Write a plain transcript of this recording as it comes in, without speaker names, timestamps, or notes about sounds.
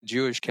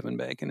Jewish Kevin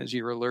Bacon is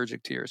you're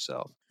allergic to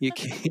yourself. You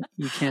can't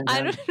I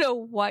have don't know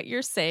what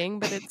you're saying,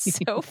 but it's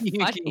so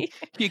funny.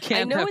 you I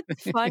can't know have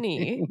it's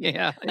funny.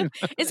 Yeah.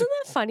 Isn't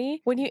that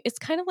funny? It's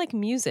kind of like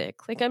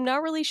music. Like, I'm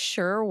not really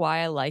sure why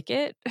I like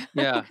it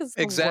Yeah, because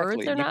the words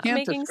exactly. are You not can't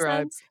making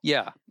describe sense.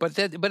 Yeah, but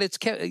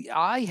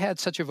I had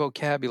such a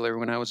vocabulary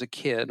when I was a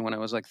kid, when I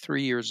was like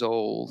 3 years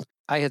old.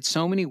 I had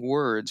so many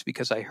words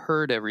because I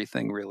heard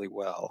everything really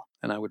well,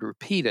 and I would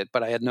repeat it,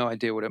 but I had no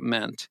idea what it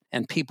meant.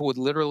 And people would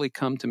literally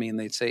come to me and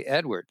they'd say,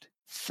 "Edward,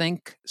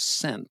 think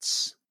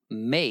sense,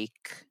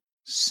 make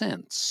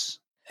sense."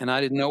 And I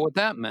didn't know what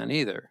that meant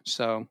either.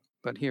 So,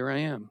 but here I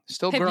am,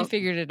 still Have you growing.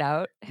 figured it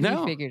out? Have you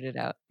No. figured it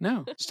out?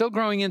 No, still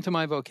growing into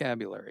my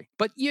vocabulary.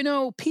 But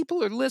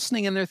people are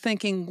listening and they're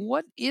thinking,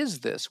 what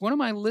is this? What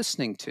am I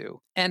listening to?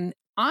 And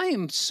I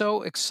am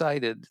so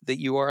excited that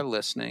you are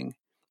listening.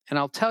 And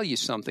I'll tell you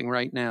something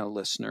right now,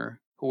 listener,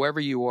 whoever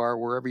you are,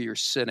 wherever you're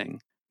sitting,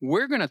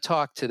 we're going to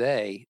talk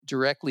today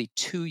directly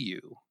to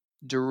you,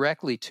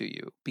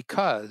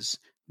 because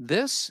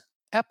this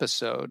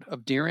episode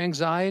of Dear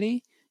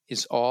Anxiety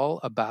is all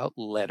about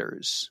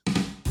letters.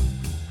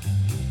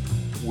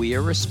 We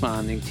are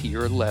responding to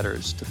your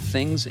letters, to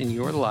things in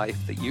your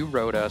life that you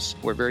wrote us.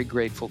 We're very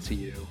grateful to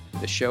you.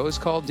 The show is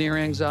called Dear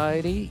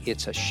Anxiety.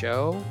 It's a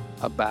show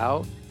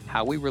about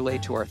how we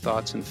relate to our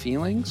thoughts and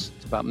feelings.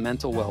 It's about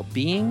mental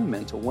well-being,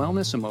 mental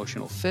wellness,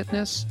 emotional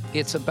fitness.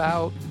 It's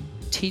about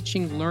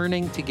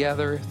learning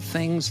together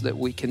things that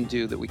we can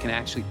do, that we can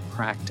actually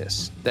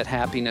practice, that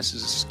happiness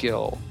is a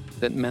skill,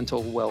 that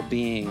mental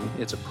well-being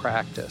is a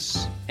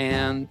practice.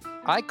 And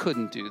I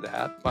couldn't do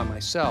that by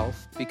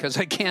myself because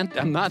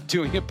I'm not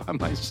doing it by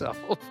myself.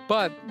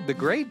 But the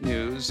great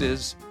news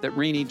is that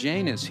Rini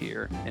Jain is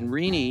here, and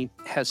Rini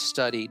has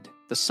studied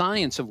the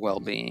science of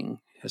well-being,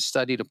 has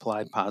studied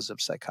applied positive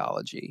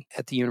psychology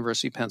at the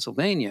University of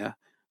Pennsylvania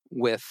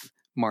with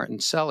Martin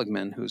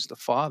Seligman, who's the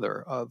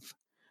father of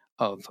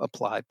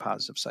applied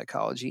positive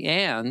psychology.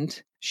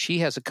 And she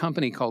has a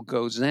company called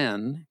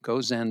GoZen,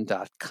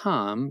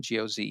 gozen.com,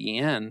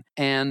 GOZEN,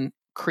 and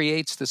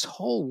creates this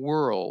whole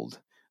world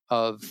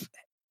of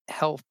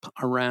help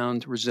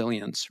around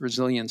resilience,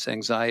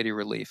 anxiety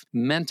relief,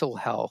 mental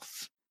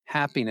health,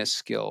 happiness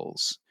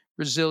skills,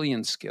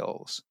 resilience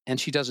skills.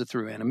 And she does it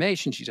through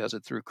animation. She does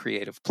it through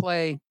creative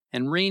play.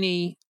 And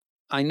Rini,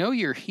 I know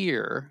you're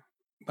here,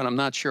 but I'm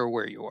not sure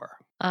where you are.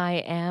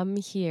 I am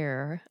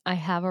here. I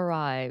have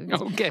arrived.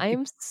 Okay. I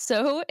am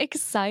so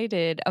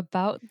excited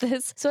about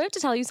this. So I have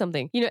to tell you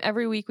something.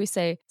 Every week we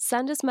say,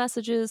 send us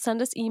messages,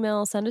 send us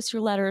emails, send us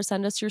your letters,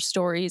 send us your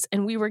stories.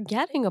 And we were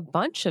getting a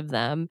bunch of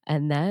them.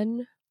 And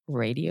then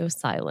radio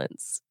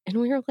silence. And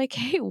we were like,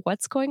 hey,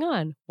 what's going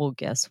on? Well,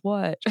 guess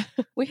what?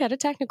 We had a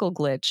technical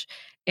glitch.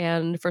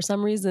 And for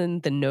some reason,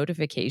 the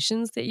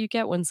notifications that you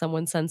get when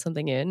someone sends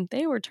something in,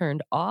 they were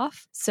turned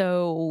off.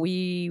 So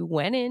we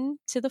went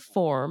into the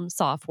form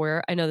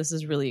software. I know this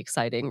is really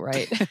exciting,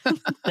 right?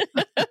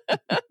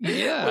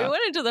 Yeah. We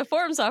went into the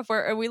form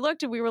software and we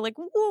looked and we were like,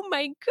 oh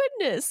my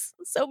goodness,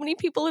 so many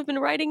people have been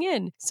writing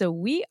in. So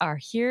we are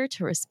here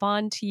to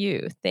respond to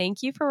you.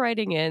 Thank you for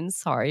writing in.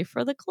 Sorry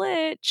for the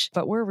glitch,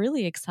 but we're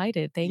really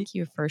excited. Thank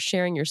you for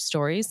sharing your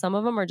stories. Some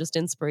of them are just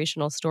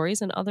inspirational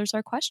stories and others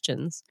are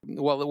questions.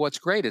 Well, what's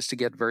great is to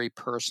get very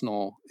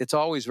personal. It's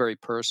always very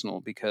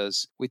personal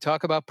because we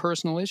talk about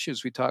personal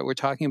issues. We're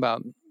talking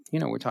about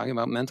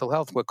mental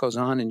health, what goes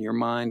on in your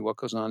mind, what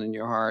goes on in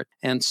your heart.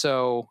 And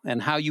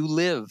how you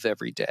live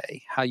every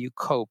day, how you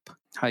cope,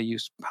 how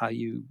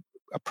you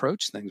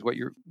approach things, what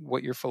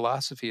your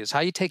philosophy is,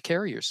 how you take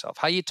care of yourself,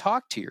 how you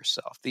talk to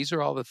yourself. These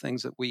are all the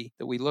things that we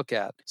look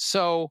at.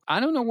 So I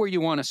don't know where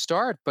you want to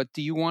start, but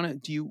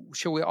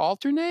shall we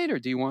alternate, or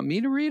do you want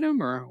me to read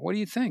them, or what do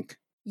you think?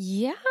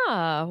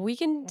 Yeah, we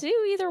can do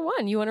either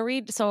one. You want to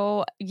read?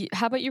 So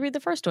how about you read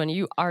the first one?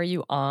 Are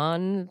you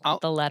on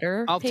the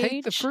letter I'll page?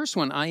 take the first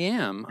one. I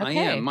am. Okay. I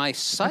am. My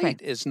site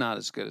is not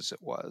as good as it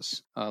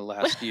was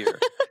last year.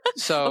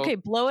 So okay,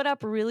 blow it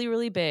up really,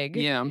 really big.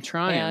 Yeah, I'm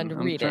trying. And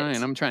read it.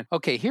 I'm trying.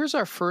 Okay, here's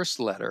our first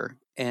letter,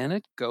 and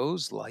it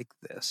goes like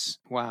this.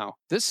 Wow.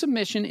 This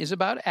submission is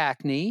about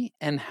acne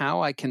and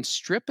how it can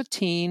strip a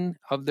teen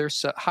of their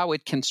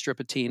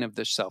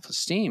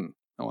self-esteem.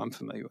 Oh, I'm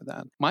familiar with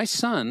that. My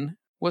son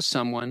was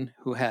someone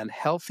who had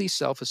healthy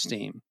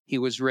self-esteem. He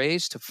was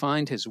raised to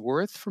find his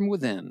worth from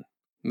within.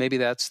 Maybe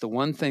that's the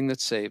one thing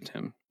that saved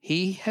him.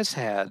 He has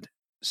had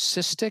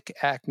cystic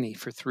acne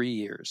for 3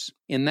 years.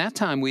 In that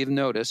time, we have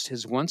noticed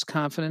his once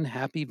confident,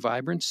 happy,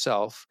 vibrant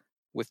self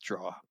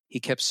withdraw.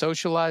 He kept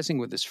socializing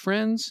with his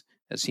friends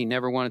as he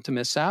never wanted to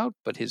miss out,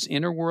 but his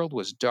inner world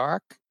was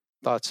dark,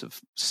 thoughts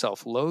of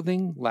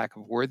self-loathing, lack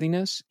of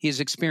worthiness. He has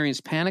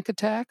experienced panic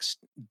attacks,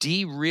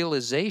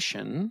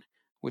 derealization,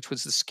 which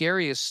was the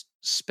scariest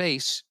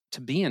space to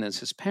be in as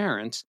his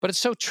parents, but it's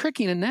so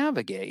tricky to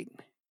navigate.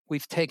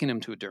 We've taken him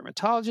to a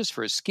dermatologist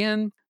for his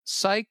skin,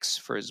 psychs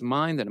for his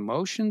mind and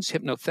emotions,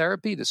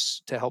 hypnotherapy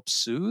to help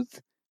soothe,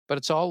 but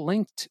it's all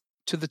linked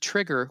to the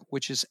trigger,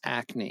 which is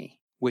acne,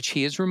 which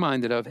he is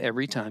reminded of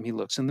every time he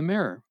looks in the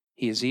mirror.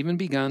 He has even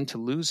begun to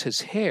lose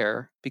his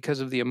hair because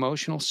of the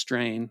emotional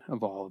strain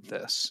of all of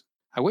this.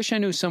 I wish I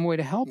knew some way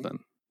to help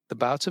him. The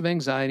bouts of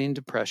anxiety and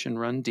depression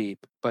run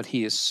deep, but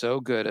he is so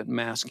good at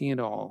masking it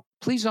all.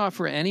 Please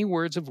offer any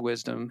words of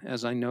wisdom,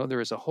 as I know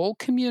there is a whole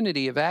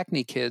community of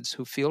acne kids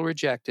who feel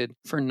rejected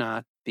for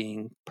not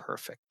being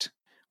perfect.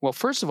 Well,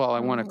 first of all, I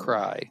want to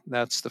cry.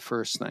 That's the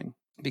first thing.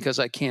 Because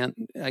I can't,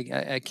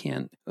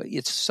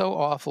 it's so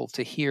awful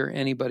to hear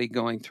anybody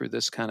going through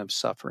this kind of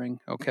suffering,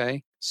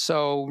 okay?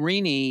 So,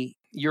 Rini,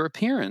 your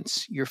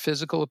appearance, your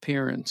physical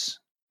appearance,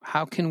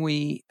 what can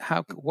we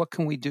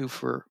do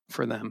for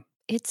them?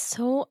 It's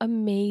so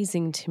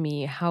amazing to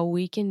me how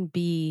we can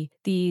be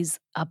these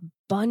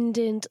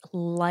abundant,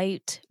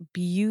 light,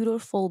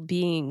 beautiful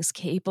beings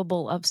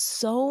capable of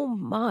so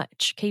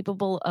much,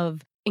 capable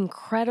of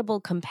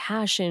incredible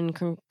compassion,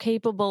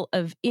 capable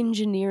of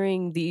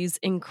engineering these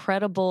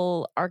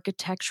incredible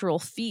architectural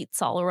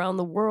feats all around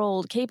the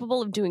world,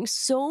 capable of doing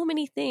so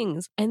many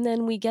things. And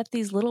then we get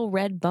these little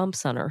red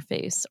bumps on our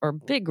face or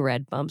big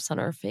red bumps on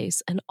our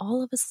face. And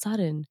all of a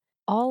sudden,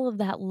 all of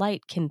that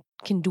light can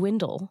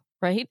dwindle,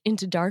 right,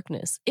 into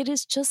darkness. It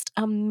is just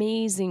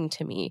amazing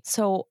to me.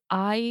 So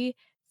I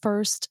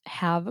first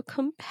have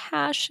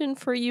compassion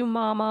for you,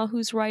 Mama,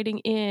 who's writing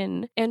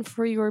in, and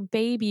for your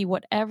baby,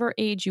 whatever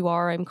age you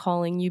are. I'm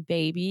calling you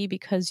baby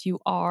because you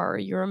are.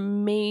 You're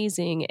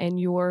amazing and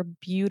you're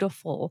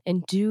beautiful.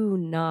 And do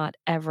not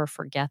ever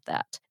forget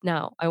that.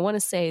 Now, I want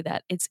to say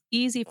that it's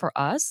easy for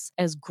us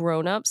as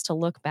grownups to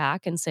look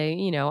back and say,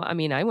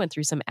 I went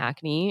through some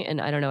acne,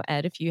 and I don't know,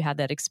 Ed, if you had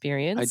that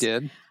experience. I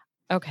did.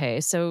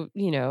 Okay, so,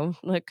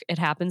 look, it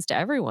happens to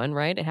everyone,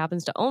 right? It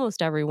happens to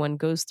almost everyone,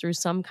 goes through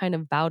some kind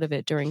of bout of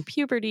it during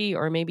puberty,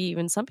 or maybe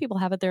even some people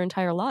have it their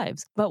entire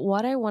lives. But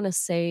what I want to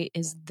say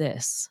is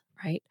this,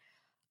 right?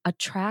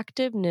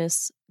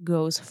 Attractiveness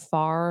goes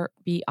far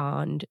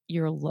beyond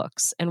your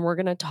looks. And we're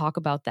going to talk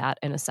about that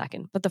in a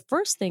second. But the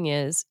first thing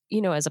is,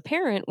 as a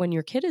parent, when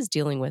your kid is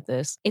dealing with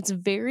this, it's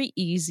very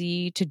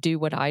easy to do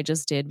what I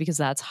just did because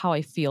that's how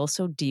I feel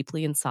so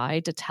deeply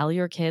inside, to tell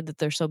your kid that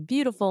they're so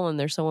beautiful and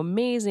they're so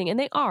amazing. And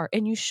they are.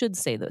 And you should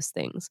say those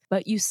things.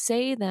 But you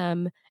say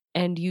them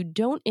and you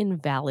don't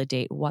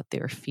invalidate what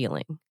they're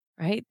feeling,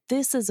 right?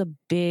 This is a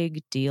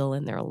big deal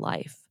in their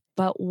life.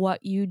 But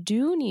what you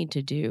do need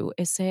to do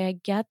is say, I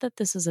get that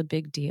this is a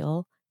big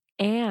deal.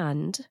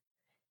 And,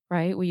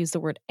 right, we use the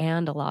word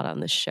and a lot on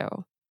this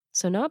show.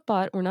 So not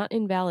but, we're not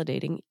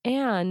invalidating.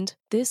 And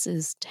this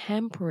is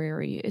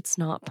temporary. It's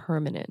not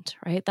permanent,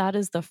 right? That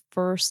is the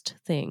first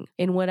thing.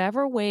 In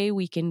whatever way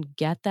we can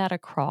get that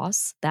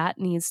across, that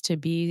needs to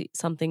be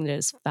something that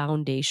is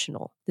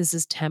foundational. This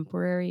is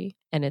temporary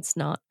and it's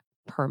not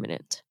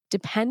permanent.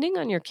 Depending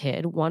on your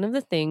kid, one of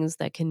the things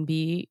that can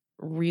be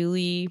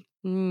really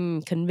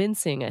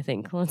convincing, I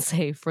think, let's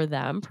say for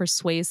them,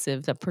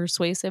 the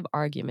persuasive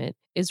argument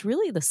is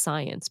really the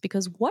science,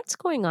 because what's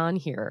going on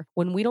here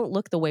when we don't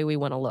look the way we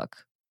want to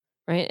look,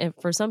 right? And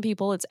for some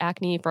people, it's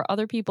acne. For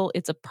other people,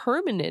 it's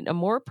a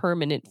more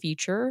permanent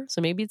feature.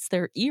 So maybe it's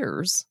their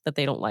ears that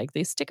they don't like.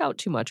 They stick out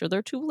too much, or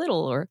they're too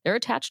little, or they're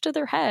attached to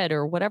their head,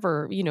 or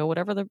whatever,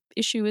 whatever the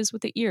issue is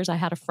with the ears. I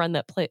had a friend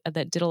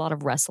that did a lot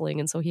of wrestling.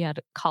 And so he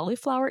had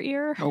cauliflower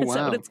ear. Oh, Is wow.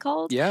 that what it's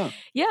called? Yeah.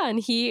 Yeah. And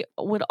he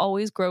would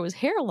always grow his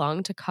hair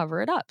long to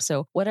cover it up.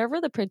 So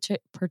whatever the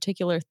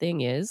particular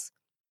thing is,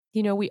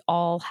 we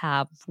all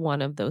have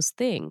one of those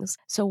things.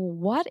 So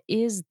what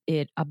is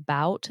it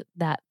about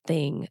that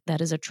thing that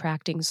is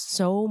attracting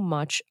so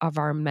much of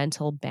our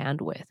mental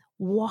bandwidth?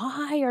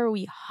 Why are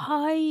we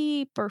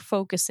hyper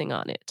focusing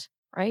on it,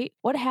 right?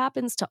 What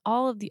happens to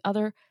all of the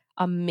other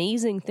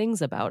amazing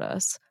things about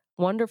us,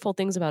 wonderful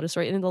things about us,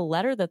 right? In the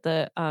letter that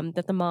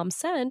the mom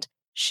sent,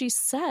 she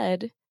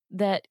said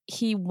that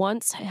he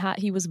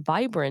was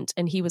vibrant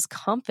and he was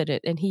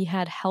confident and he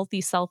had healthy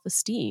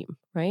self-esteem,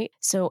 right?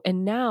 So,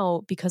 and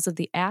now because of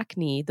the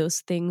acne,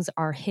 those things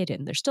are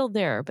hidden. They're still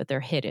there, but they're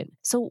hidden.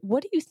 So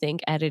what do you think,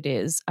 Ed, it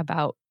is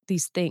about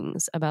these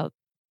things, about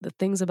the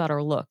things about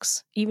our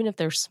looks, even if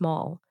they're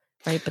small,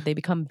 right? But they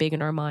become big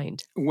in our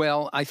mind.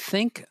 Well, I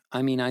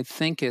don't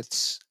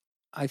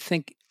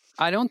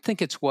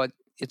think it's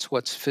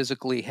what's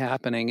physically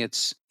happening.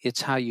 It's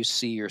how you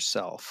see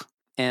yourself.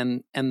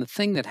 And the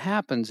thing that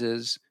happens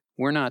is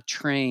we're not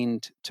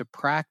trained to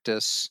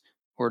practice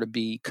or to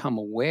become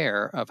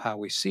aware of how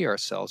we see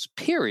ourselves,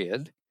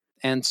 period.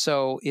 And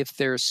so if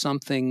there's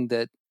something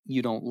that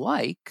you don't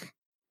like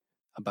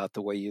about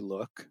the way you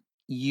look,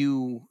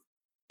 you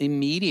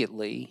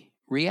immediately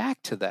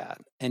react to that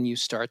and you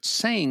start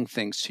saying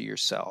things to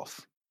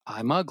yourself.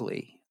 I'm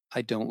ugly.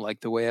 I don't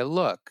like the way I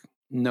look.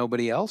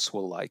 Nobody else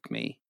will like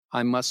me.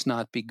 I must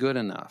not be good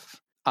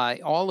enough.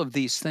 All of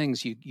these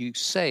things you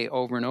say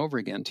over and over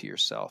again to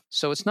yourself.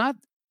 So it's not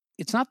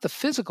the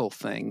physical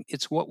thing.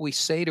 It's what we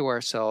say to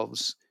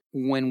ourselves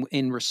when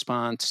in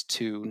response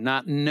to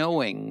not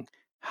knowing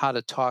how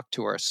to talk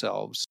to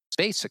ourselves,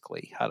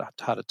 basically how to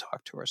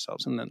talk to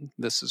ourselves. And then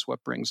this is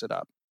what brings it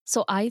up.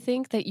 So I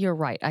think that you're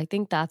right. I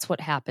think that's what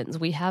happens.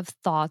 We have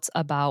thoughts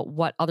about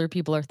what other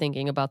people are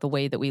thinking about the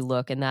way that we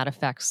look, and that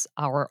affects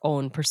our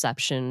own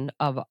perception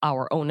of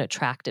our own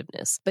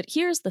attractiveness. But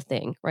here's the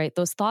thing, right?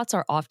 Those thoughts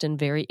are often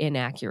very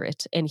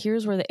inaccurate. And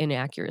here's where the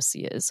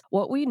inaccuracy is.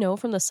 What we know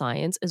from the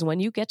science is when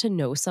you get to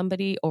know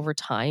somebody over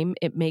time,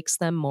 it makes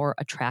them more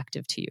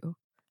attractive to you.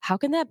 How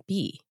can that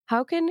be?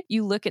 How can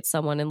you look at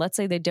someone and let's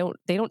say they don't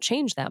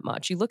change that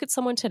much. You look at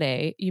someone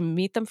today, you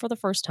meet them for the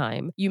first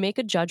time, you make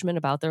a judgment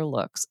about their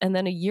looks, and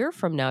then a year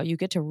from now you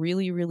get to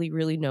really really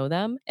really know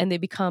them and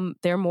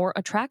they're more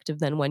attractive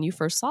than when you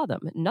first saw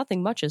them.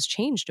 Nothing much has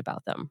changed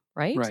about them,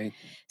 right? Right.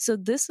 So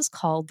this is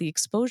called the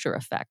exposure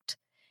effect.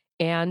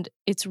 And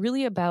it's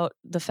really about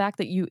the fact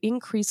that you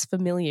increase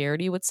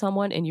familiarity with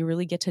someone and you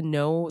really get to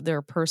know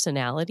their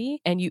personality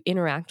and you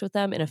interact with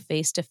them in a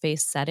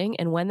face-to-face setting.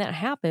 And when that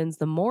happens,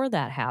 the more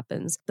that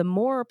happens, the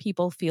more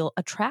people feel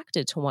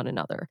attracted to one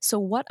another. So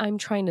what I'm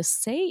trying to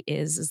say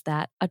is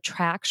that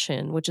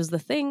attraction, which is the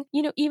thing,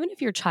 even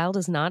if your child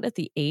is not at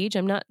the age,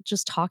 I'm not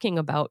just talking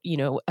about,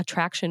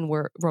 attraction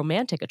where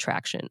romantic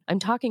attraction. I'm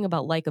talking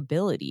about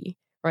likability,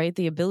 right?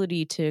 The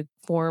ability to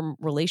form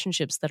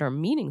relationships that are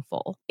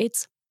meaningful.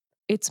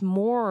 It's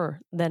more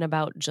than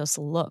about just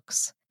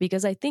looks.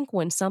 Because I think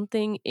when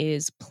something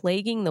is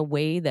plaguing the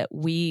way that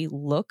we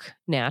look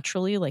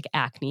naturally, like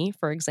acne,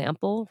 for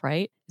example,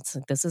 right? It's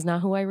like, this is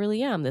not who I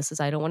really am.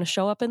 I don't want to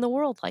show up in the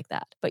world like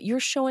that. But you're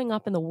showing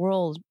up in the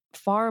world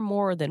far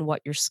more than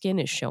what your skin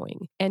is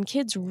showing. And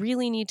kids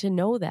really need to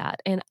know that.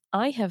 And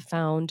I have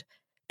found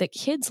that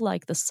kids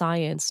like the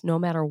science no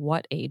matter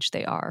what age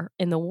they are.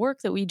 In the work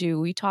that we do,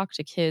 we talk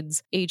to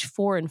kids age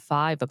 4 and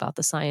 5 about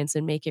the science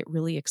and make it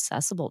really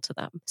accessible to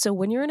them. So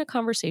when you're in a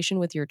conversation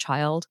with your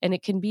child, and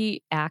it can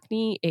be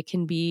acne, it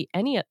can be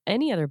any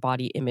other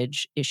body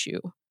image issue,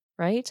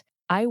 right?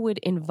 I would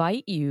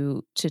invite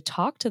you to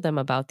talk to them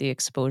about the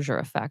exposure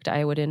effect.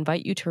 I would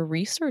invite you to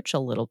research a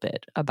little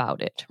bit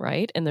about it,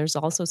 right? And there's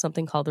also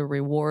something called the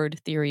reward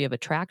theory of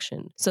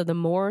attraction. So the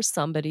more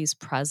somebody's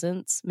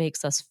presence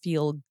makes us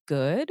feel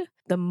good,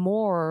 the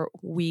more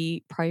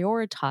we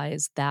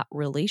prioritize that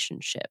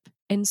relationship.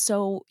 And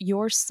so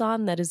your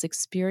son that is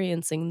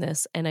experiencing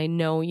this, and I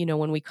know,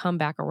 when we come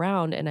back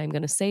around, and I'm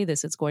going to say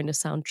this, it's going to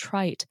sound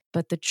trite,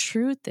 but the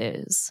truth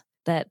is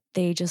that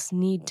they just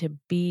need to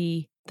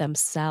be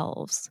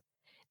themselves.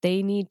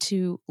 They need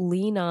to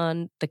lean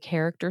on the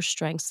character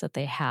strengths that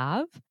they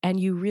have, and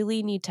you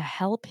really need to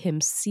help him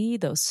see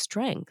those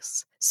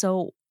strengths.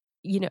 So,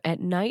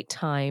 at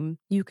nighttime,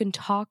 you can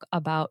talk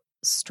about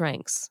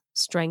strength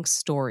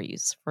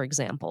stories, for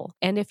example.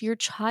 And if your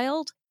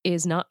child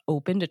is not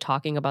open to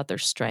talking about their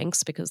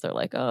strengths because they're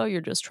like, oh,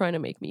 you're just trying to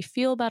make me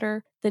feel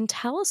better, then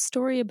tell a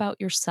story about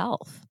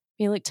yourself.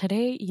 Like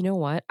today, you know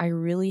what? I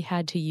really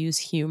had to use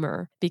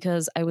humor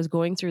because I was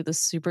going through this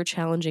super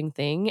challenging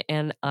thing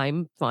and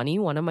I'm funny.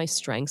 One of my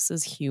strengths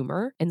is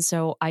humor. And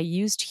so I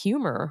used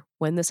humor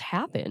when this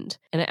happened.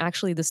 And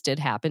this did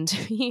happen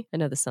to me. I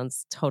know this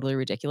sounds totally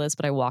ridiculous,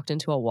 but I walked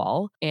into a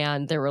wall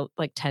and there were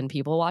like 10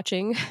 people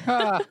watching.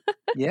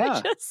 Yeah.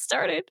 I just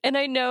started. And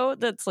I know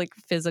that's like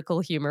physical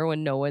humor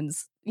when no one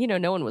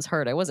was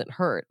hurt. I wasn't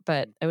hurt,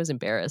 but I was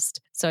embarrassed.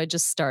 So I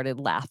just started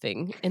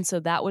laughing. And so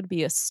that would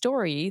be a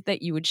story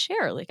that you would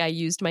share. Like I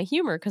used my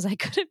humor because I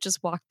could have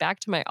just walked back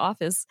to my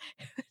office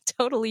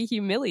totally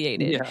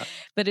humiliated. Yeah.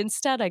 But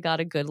instead I got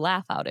a good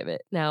laugh out of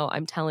it. Now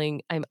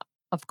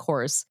of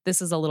course,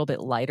 this is a little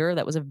bit lighter.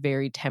 That was a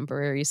very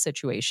temporary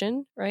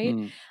situation,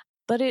 right?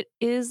 But it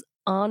is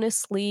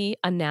honestly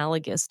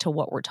analogous to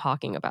what we're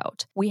talking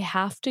about. We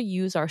have to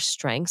use our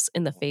strengths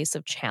in the face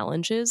of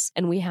challenges,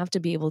 and we have to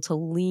be able to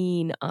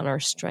lean on our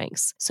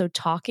strengths. So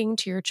talking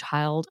to your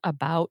child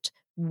about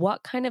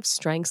what kind of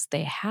strengths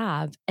they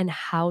have and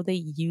how they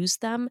use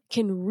them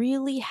can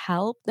really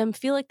help them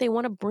feel like they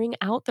want to bring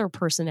out their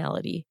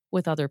personality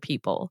with other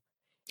people.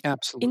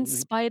 Absolutely. In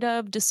spite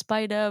of,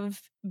 despite of,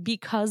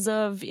 because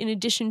of, in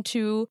addition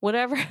to,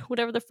 whatever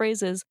the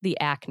phrase is, the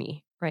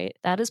acne, right?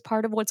 That is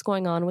part of what's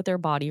going on with their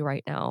body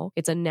right now.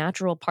 It's a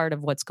natural part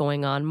of what's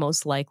going on,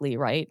 most likely,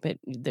 right? But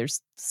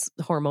there's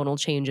hormonal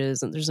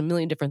changes and there's a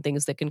million different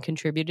things that can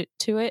contribute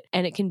to it.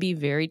 And it can be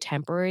very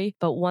temporary.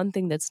 But one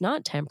thing that's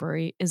not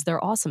temporary is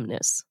their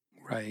awesomeness.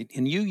 Right.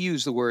 And you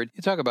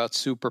talk about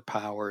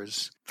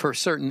superpowers for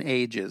certain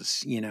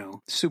ages,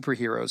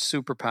 superheroes,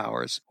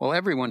 superpowers. Well,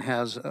 everyone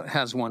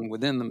has one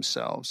within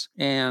themselves.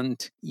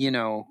 And,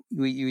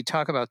 we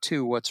talk about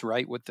too, what's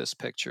right with this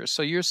picture.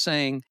 So you're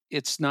saying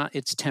it's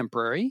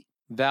temporary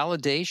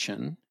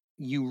validation.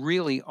 You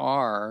really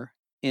are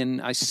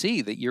I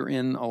see that you're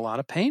in a lot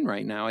of pain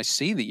right now. I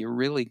see that you're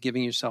really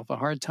giving yourself a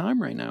hard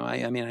time right now.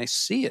 I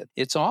see it.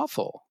 It's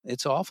awful.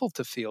 It's awful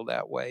to feel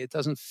that way. It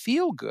doesn't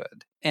feel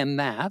good.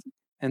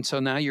 And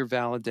so now you're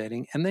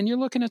validating, and then you're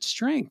looking at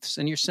strengths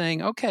and you're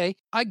saying, okay,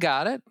 I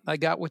got it. I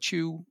got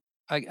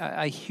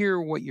I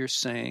hear what you're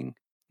saying.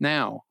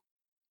 Now,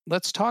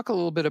 let's talk a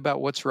little bit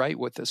about what's right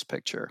with this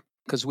picture,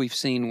 because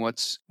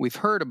we've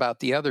heard about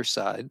the other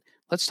side.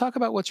 Let's talk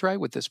about what's right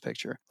with this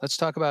picture. Let's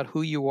talk about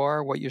who you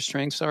are, what your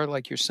strengths are,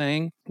 like you're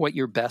saying, what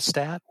you're best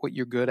at, what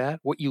you're good at,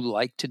 what you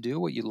like to do,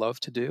 what you love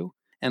to do.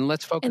 And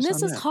let's And focus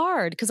this on is that.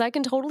 hard because I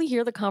can totally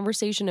hear the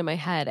conversation in my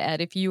head,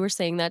 Ed. If you were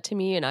saying that to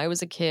me and I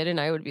was a kid and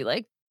I would be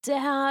like,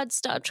 Dad,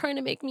 stop trying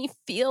to make me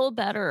feel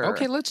better.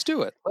 Okay, let's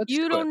do it.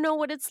 You don't know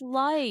what it's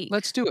like.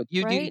 Let's do it.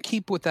 You right?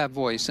 keep with that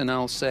voice, and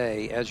I'll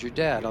say, as your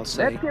dad, I'll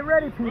say, Let's get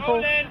ready,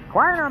 people.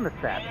 Quiet on the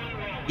set.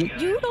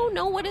 You don't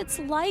know what it's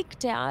like,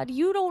 Dad.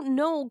 You don't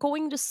know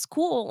going to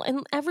school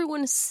and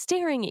everyone is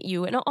staring at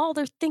you and all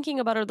they're thinking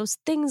about are those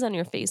things on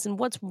your face and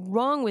what's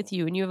wrong with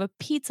you and you have a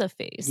pizza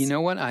face. You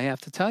know what? I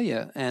have to tell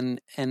you, and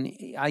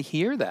I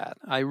hear that.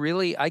 I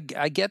really, I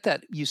get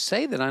that. You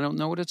say that I don't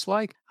know what it's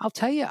like. I'll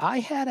tell you, I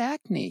had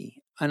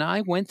acne. And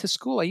I went to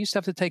school. I used to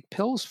have to take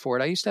pills for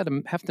it. I used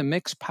to have to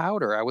mix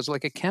powder. I was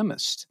like a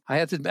chemist. I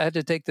had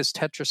to take this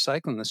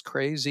tetracycline, this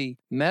crazy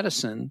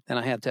medicine, and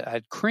I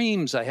had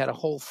creams. I had a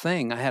whole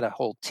thing. I had a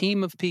whole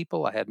team of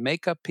people. I had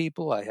makeup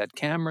people. I had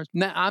cameras.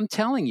 Now, I'm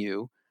telling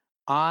you,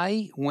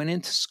 I went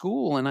into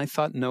school and I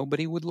thought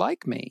nobody would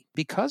like me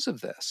because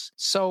of this.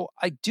 So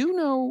I do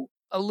know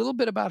a little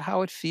bit about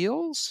how it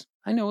feels.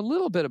 I know a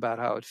little bit about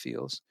how it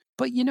feels.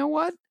 But you know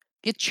what?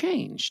 It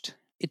changed.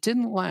 It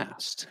didn't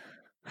last.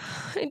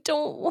 I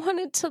don't want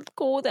it to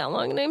go that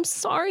long, and I'm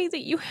sorry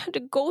that you had to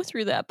go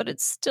through that, but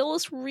it still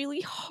is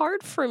really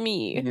hard for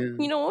me. Yeah.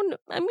 You know,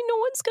 I mean, no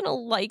one's going to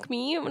like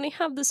me when I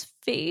have this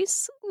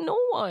face. No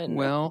one.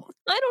 Well,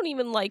 I don't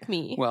even like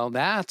me. Well,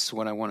 that's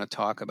what I want to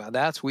talk about.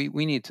 That's we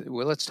need to,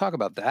 well, let's talk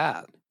about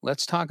that.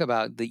 Let's talk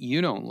about that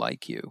you don't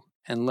like you.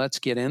 And let's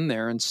get in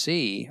there and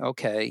see,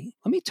 okay,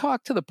 let me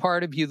talk to the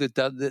part of you that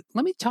does that.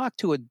 Let me talk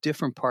to a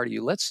different part of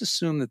you. Let's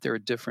assume that there are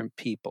different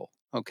people.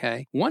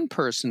 Okay. One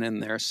person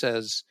in there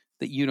says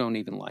that you don't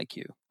even like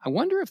you. I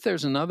wonder if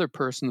there's another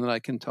person that I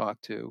can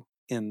talk to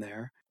in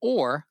there.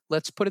 Or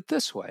let's put it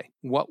this way.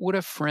 What would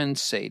a friend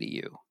say to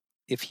you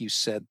if you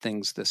said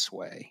things this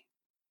way?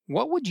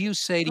 What would you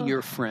say to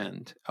your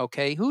friend?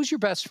 Okay. Who's your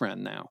best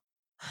friend now?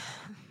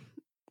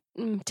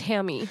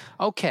 Tammy.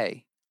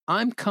 Okay.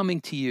 I'm coming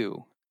to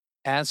you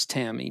as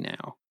Tammy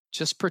now.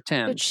 Just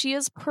pretend. But she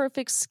has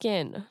perfect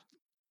skin.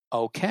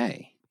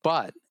 Okay.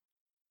 But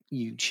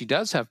she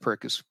does have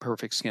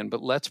perfect skin,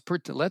 but let's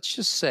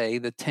just say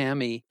that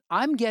Tammy,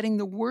 I'm getting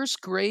the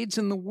worst grades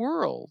in the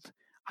world.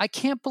 I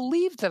can't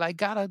believe that I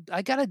got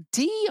a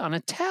D on a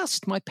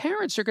test. My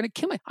parents are going to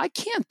kill me. I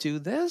can't do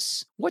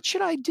this. What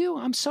should I do?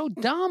 I'm so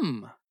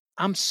dumb.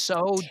 I'm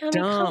so Tammy,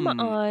 dumb. Come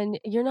on.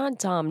 You're not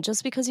dumb.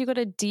 Just because you got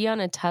a D on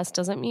a test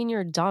doesn't mean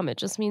you're dumb. It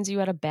just means you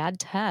had a bad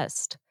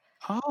test.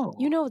 Oh.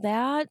 You know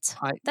that?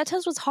 That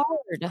test was hard.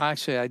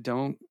 Actually, I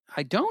don't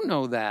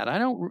know that.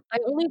 I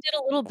only did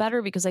a little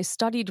better because I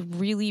studied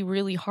really,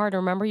 really hard.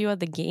 Remember you had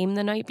the game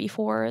the night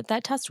before?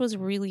 That test was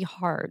really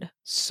hard.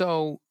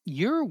 So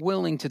you're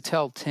willing to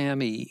tell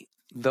Tammy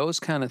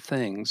those kind of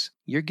things.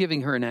 You're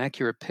giving her an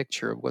accurate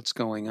picture of what's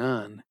going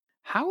on.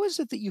 How is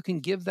it that you can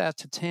give that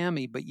to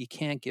Tammy, but you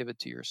can't give it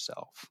to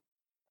yourself?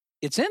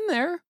 It's in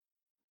there.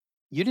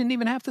 You didn't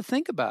even have to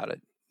think about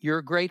it. You're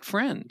a great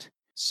friend.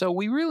 So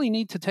we really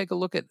need to take a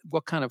look at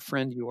what kind of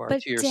friend you are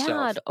to yourself. But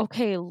Dad,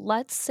 okay,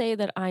 let's say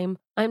that I'm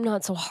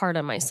not so hard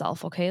on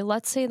myself, okay?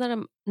 Let's say that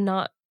I'm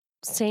not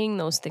saying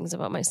those things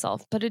about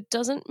myself, but it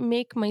doesn't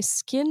make my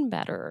skin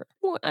better.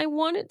 I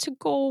want it to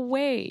go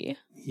away.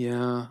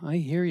 Yeah, I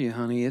hear you,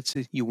 honey.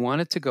 You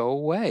want it to go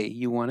away.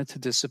 You want it to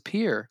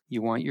disappear.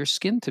 You want your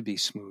skin to be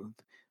smooth.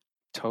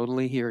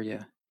 Totally hear you.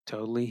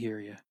 Totally hear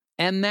you.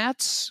 And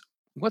that's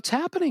what's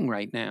happening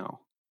right now.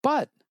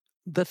 But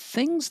the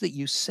things that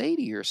you say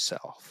to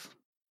yourself,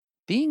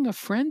 being a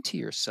friend to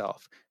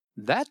yourself,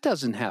 that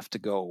doesn't have to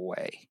go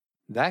away.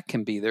 That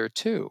can be there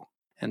too.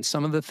 And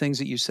some of the things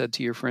that you said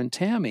to your friend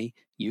Tammy,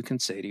 you can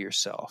say to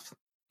yourself.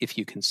 If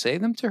you can say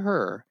them to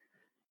her,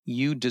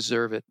 you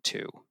deserve it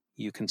too.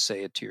 You can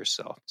say it to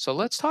yourself. So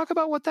let's talk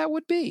about what that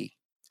would be.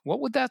 What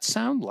would that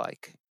sound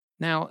like?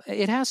 Now,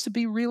 it has to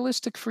be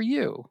realistic for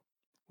you.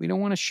 We don't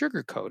want to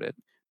sugarcoat it.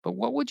 But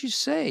what would you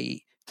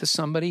say to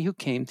somebody who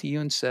came to you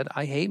and said,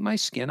 I hate my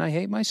skin, I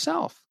hate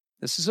myself?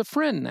 This is a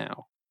friend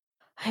now.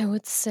 I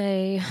would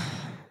say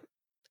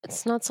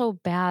it's not so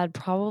bad.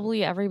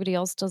 Probably everybody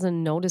else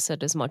doesn't notice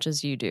it as much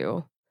as you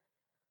do.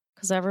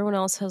 Because everyone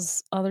else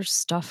has other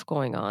stuff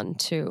going on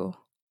too.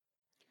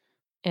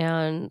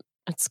 And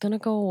it's going to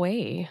go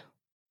away.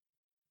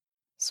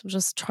 So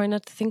just try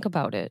not to think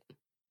about it.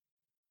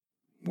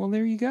 Well,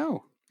 there you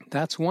go.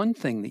 That's one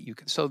thing that you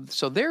can. So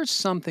there's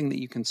something that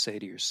you can say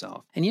to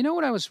yourself. And you know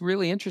what I was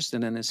really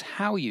interested in is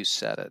how you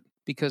said it.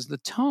 Because the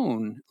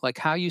tone, like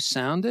how you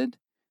sounded,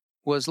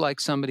 was like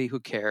somebody who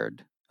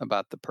cared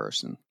about the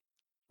person,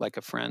 like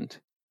a friend.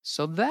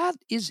 So that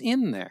is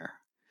in there.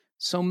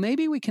 So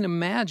maybe we can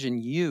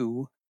imagine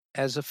you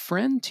as a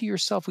friend to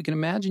yourself. We can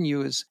imagine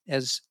you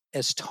as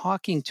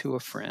talking to a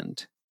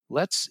friend.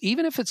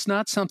 Even if it's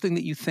not something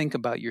that you think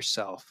about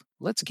yourself,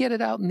 let's get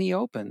it out in the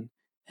open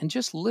and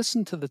just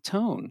listen to the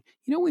tone.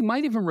 You know, we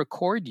might even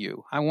record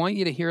you. I want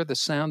you to hear the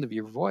sound of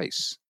your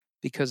voice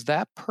because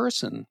that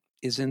person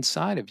is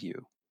inside of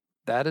you.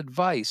 that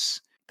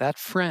advice, that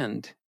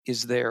friend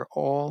is there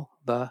all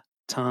the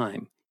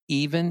time,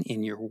 even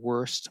in your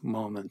worst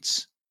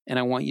moments. And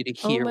I want you to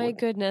Oh hear my what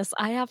goodness.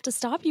 I have to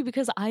stop you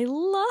because I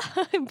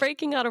love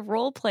breaking out of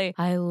role play.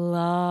 I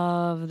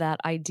love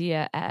that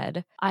idea,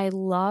 Ed. I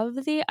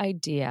love the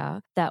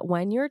idea that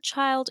when your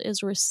child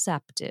is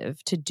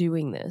receptive to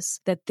doing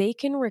this, that they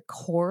can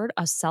record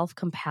a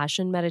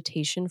self-compassion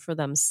meditation for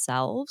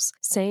themselves,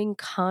 saying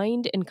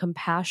kind and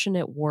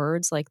compassionate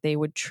words like they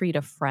would treat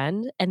a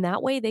friend. And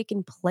that way they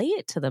can play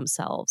it to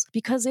themselves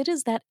because it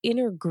is that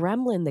inner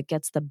gremlin that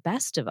gets the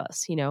best of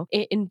us. You know,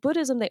 in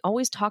Buddhism, they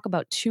always talk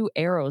about two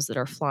arrows that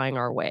are flying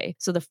our way.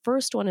 So the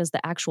first one is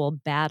the actual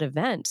bad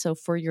event. So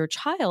for your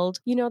child,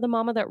 you know, the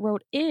mama that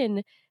wrote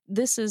in,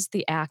 this is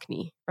the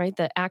acne, right?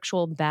 The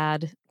actual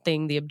bad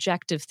thing, the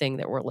objective thing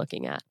that we're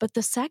looking at. But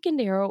the second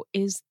arrow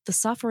is the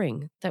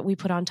suffering that we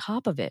put on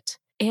top of it.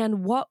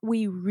 And what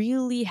we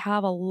really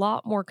have a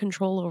lot more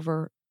control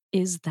over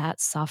is that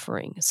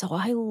suffering. So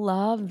I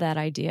love that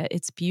idea.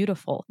 It's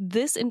beautiful.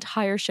 This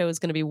entire show is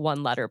going to be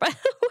one letter, by the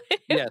way.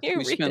 Yes, You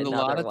we read spend a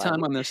lot another of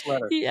time one. on this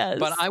letter. Yes.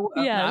 But I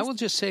yes. will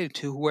just say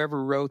to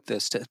whoever wrote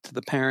this, to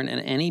the parent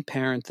and any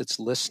parent that's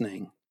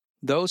listening,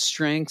 those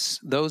strengths,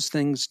 those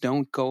things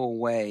don't go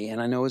away.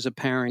 And I know as a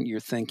parent,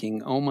 you're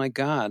thinking, oh my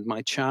God,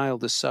 my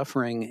child is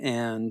suffering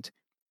and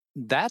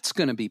that's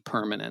going to be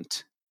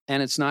permanent.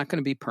 And it's not going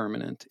to be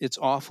permanent. It's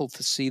awful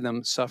to see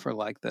them suffer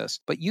like this.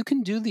 But you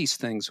can do these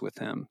things with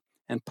them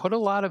and put a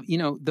lot of,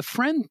 the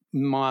friend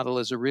model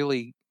is a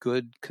really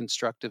good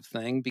constructive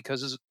thing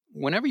because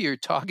whenever you're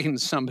talking to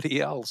somebody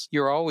else,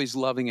 you're always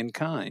loving and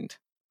kind.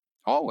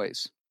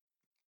 Always.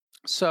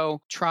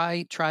 So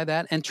try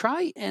that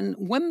and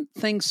when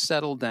things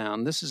settle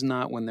down, this is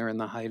not when they're in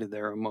the height of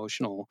their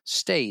emotional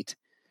state,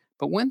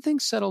 but when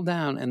things settle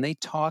down and they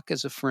talk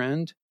as a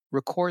friend,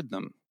 record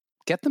them.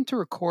 Get them to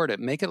record it.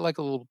 Make it like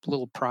a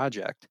little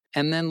project.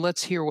 And then let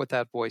them hear what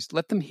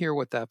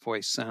that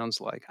voice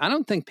sounds like. I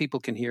don't think people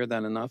can hear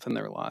that enough in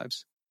their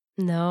lives.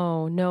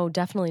 No,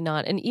 definitely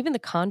not. And even the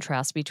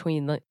contrast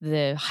between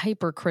the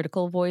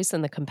hypercritical voice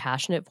and the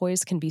compassionate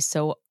voice can be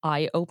so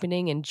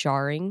eye-opening and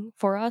jarring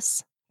for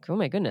us. Oh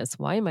my goodness,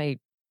 why am I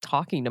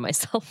talking to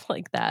myself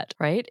like that,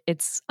 right?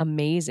 It's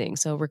amazing.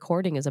 So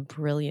recording is a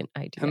brilliant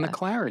idea. And the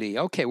clarity.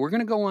 Okay, we're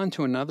going to go on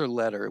to another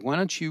letter. Why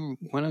don't you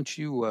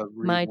read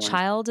My one?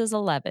 child is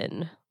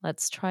 11.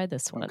 Let's try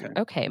this one.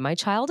 Okay, my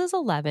child is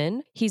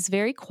 11. He's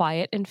very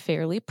quiet and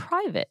fairly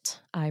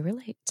private. I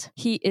relate.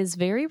 He is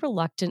very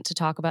reluctant to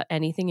talk about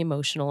anything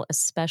emotional,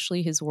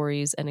 especially his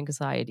worries and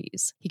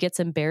anxieties. He gets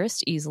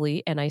embarrassed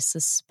easily, and I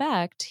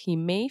suspect he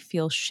may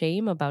feel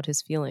shame about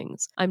his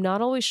feelings. I'm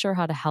not always sure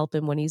how to help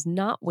him when he's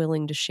not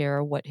willing to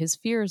share what his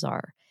fears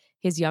are.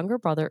 His younger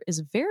brother is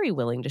very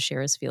willing to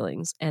share his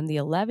feelings, and the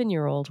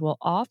 11-year-old will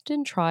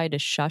often try to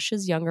shush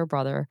his younger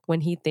brother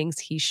when he thinks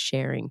he's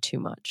sharing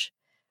too much.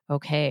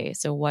 Okay,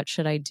 so what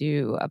should I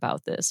do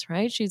about this,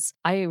 right?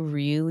 I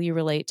really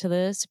relate to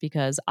this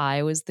because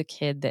I was the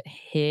kid that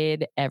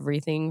hid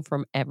everything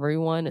from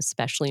everyone,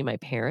 especially my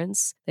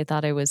parents. They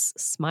thought I was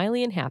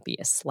smiley and happy.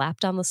 I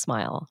slapped on the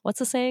smile. What's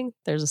the saying?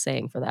 There's a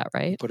saying for that,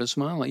 right? Put a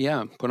smile.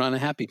 Yeah, put on a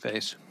happy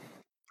face.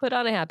 Put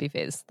on a happy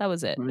face. That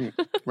was it.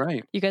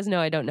 Right. You guys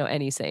know I don't know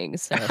any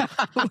sayings, so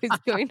I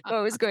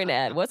was going to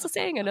add. What's the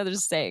saying? I know there's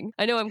a saying.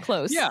 I know I'm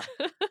close. Yeah.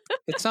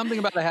 It's something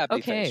about a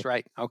happy face,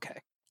 right?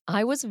 Okay.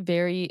 It was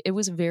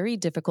very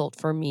difficult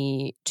for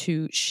me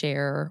to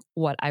share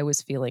what I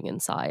was feeling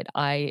inside.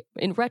 I,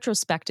 in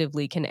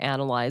retrospectively, can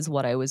analyze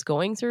what I was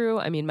going through.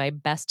 I mean, my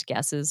best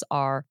guesses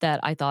are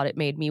that I thought it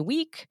made me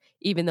weak,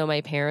 even though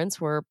my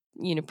parents were,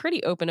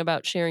 pretty open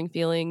about sharing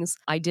feelings.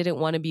 I didn't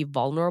want to be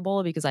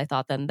vulnerable because I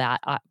thought then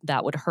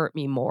that would hurt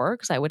me more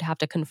because I would have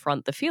to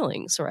confront the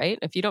feelings, right?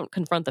 If you don't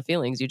confront the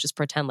feelings, you just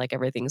pretend like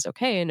everything's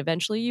okay, and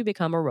eventually you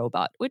become a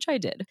robot, which I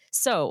did.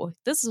 So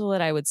this is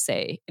what I would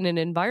say. In an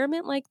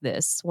environment like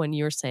this, when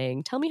you're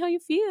saying, tell me how you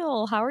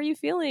feel, how are you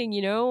feeling,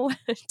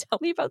 tell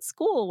me about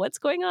school, what's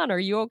going on, are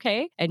you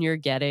okay? And you're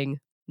getting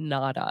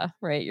nada,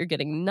 right? You're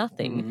getting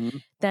nothing. Mm-hmm.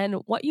 Then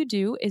what you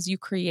do is you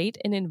create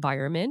an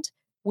environment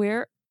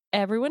where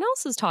everyone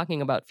else is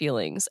talking about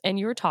feelings and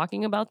you're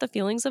talking about the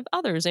feelings of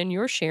others and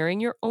you're sharing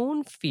your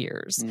own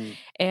fears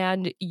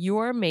and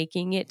you're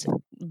making it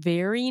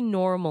very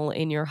normal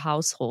in your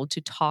household to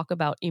talk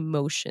about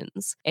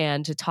emotions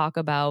and to talk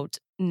about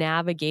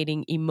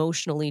navigating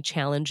emotionally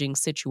challenging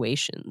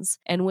situations.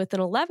 And with an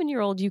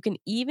 11-year-old, you can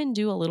even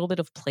do a little bit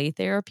of play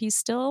therapy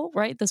still,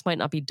 right? This might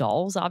not be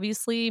dolls,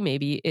 obviously.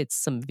 Maybe it's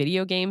some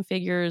video game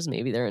figures.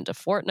 Maybe they're into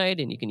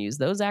Fortnite and you can use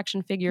those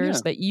action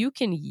figures. But you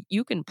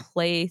can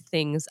play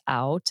things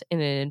out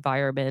in an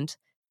environment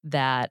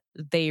that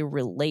they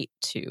relate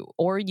to.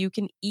 Or you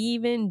can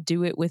even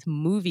do it with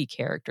movie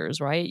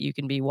characters, right? You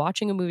can be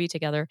watching a movie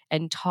together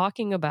and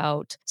talking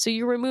about, so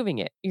you're removing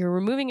it. You're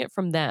removing it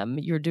from them.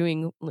 You're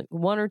doing like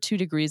 1 or 2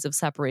 degrees of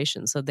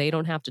separation so they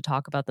don't have to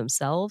talk about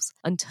themselves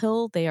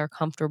until they are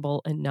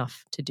comfortable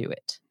enough to do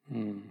it.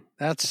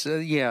 That's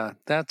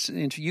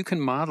you can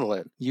model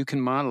it. You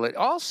can model it.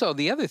 Also,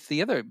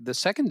 the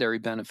secondary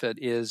benefit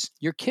is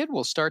your kid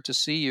will start to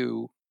see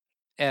you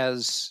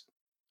as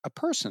a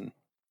person.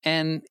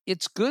 And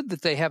it's good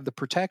that they have the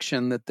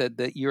protection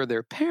that you're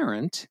their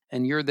parent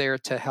and you're there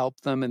to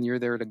help them and you're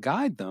there to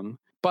guide them.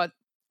 But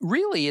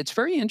really, it's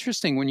very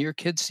interesting when your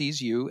kid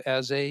sees you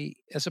as a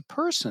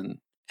person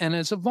and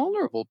as a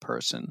vulnerable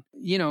person.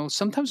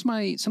 Sometimes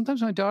my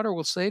daughter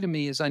will say to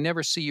me is, "I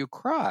never see you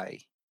cry."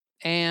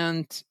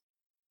 And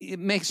it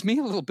makes me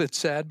a little bit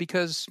sad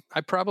because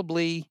I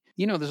probably,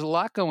 there's a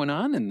lot going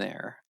on in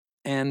there.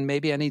 And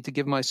maybe I need to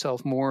give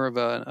myself more of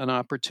an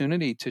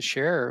opportunity to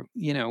share,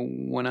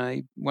 when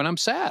I'm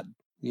sad,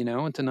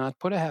 and to not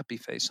put a happy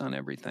face on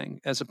everything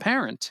as a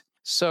parent.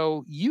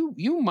 So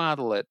you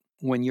model it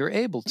when you're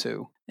able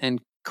to and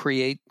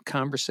create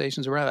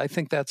conversations around it. I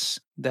think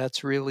that's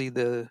really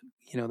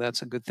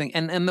that's a good thing.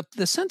 And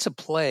the sense of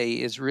play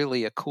is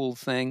really a cool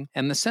thing.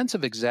 And the sense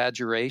of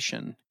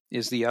exaggeration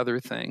is the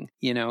other thing.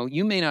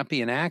 You may not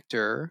be an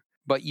actor,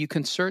 but you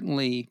can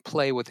certainly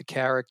play with a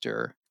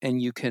character and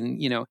you can,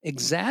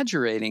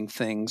 exaggerating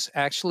things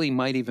actually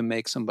might even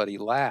make somebody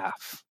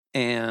laugh.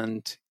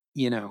 And,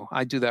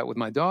 I do that with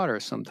my daughter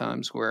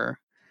sometimes where,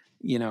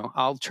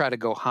 I'll try to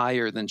go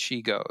higher than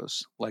she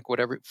goes. Like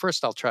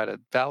first I'll try to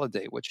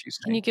validate what she's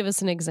saying. Can you give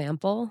us an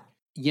example?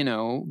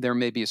 There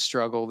may be a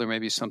struggle, there may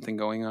be something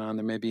going on,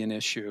 there may be an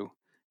issue.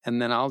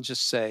 And then I'll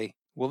just say,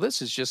 well,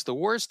 this is just the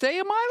worst day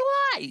of my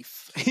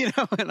life,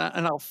 and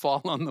I'll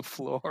fall on the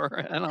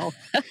floor and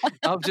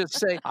I'll just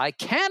say, I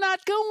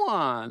cannot go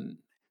on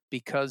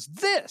because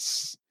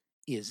this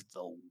is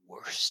the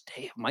worst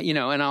day of my,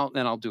 and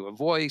I'll do a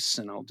voice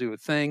and I'll do a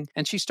thing.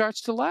 And she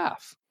starts to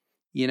laugh,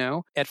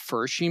 at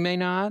first she may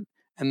not.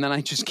 And then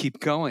I just keep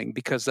going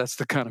because that's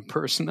the kind of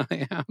person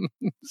I am.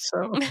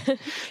 So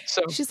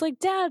she's like,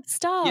 Dad,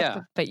 stop. Yeah.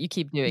 But you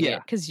keep doing it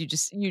because you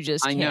just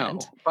I can't. know,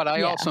 but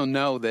I also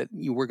know that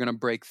we're going to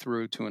break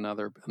through to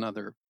another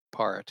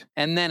part.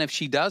 And then if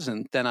she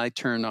doesn't, then I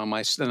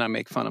then I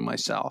make fun of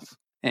myself.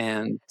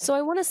 And so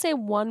I want to say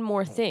one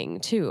more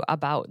thing too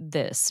about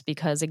this,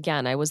 because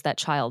again, I was that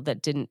child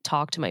that didn't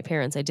talk to my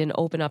parents. I didn't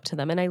open up to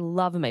them. And I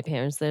love my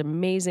parents. They're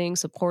amazing,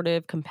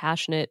 supportive,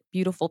 compassionate,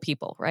 beautiful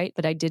people, right?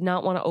 But I did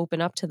not want to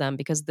open up to them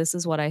because this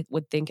is what I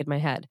would think in my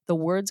head. The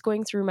words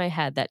going through my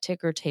head, that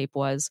ticker tape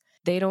was,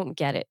 they don't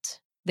get it.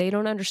 They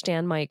don't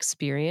understand my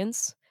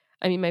experience.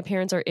 I mean, my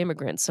parents are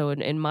immigrants. So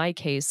in my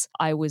case,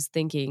 I was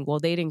thinking, well,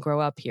 they didn't grow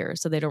up here,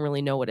 so they don't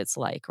really know what it's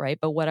like, right?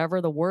 But whatever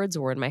the words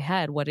were in my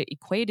head, what it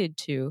equated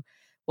to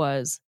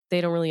was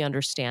they don't really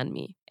understand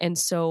me. And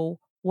so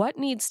what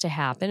needs to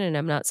happen, and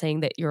I'm not saying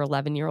that your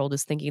 11-year-old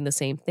is thinking the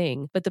same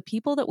thing, but the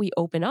people that we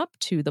open up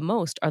to the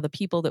most are the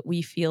people that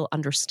we feel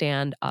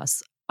understand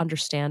us,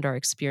 understand our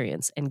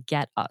experience and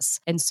get us.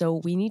 And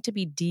so we need to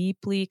be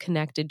deeply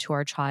connected to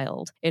our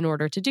child in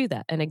order to do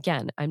that. And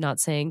again, I'm not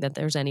saying that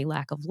there's any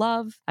lack of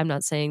love. I'm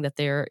not saying that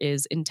there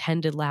is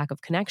intended lack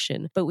of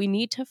connection, but we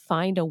need to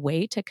find a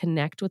way to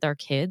connect with our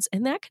kids.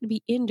 And that can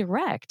be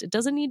indirect. It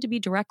doesn't need to be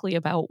directly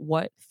about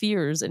what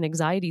fears and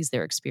anxieties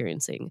they're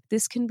experiencing.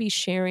 This can be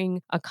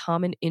sharing a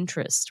common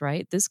interest,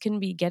 right? This can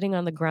be getting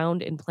on the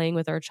ground and playing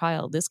with our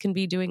child. This can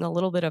be doing a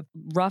little bit of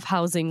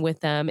roughhousing with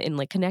them and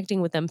like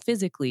connecting with them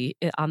physically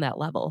on that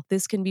level.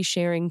 This can be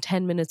sharing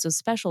 10 minutes of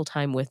special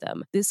time with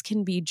them. This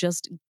can be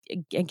just,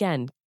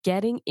 again,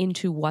 getting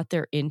into what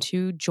they're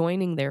into,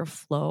 joining their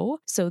flow,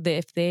 so that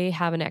if they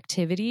have an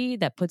activity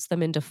that puts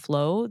them into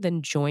flow,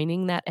 then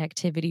joining that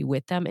activity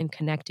with them and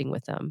connecting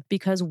with them.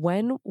 Because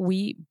when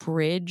we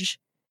bridge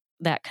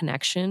that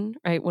connection,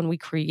 right, when we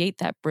create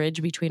that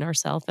bridge between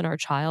ourselves and our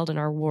child and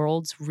our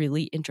worlds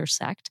really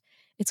intersect,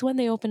 it's when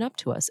they open up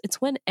to us. It's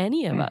when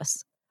any of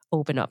us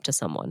open up to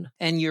someone.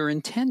 And your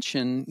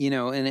intention,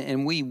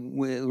 and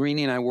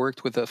Rini and I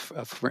worked with a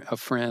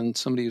friend,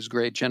 somebody who's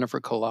great,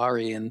 Jennifer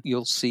Kolari, and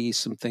you'll see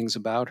some things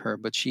about her,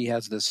 but she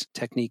has this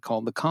technique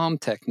called the CALM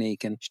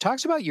technique. And she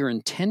talks about your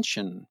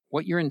intention,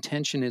 what your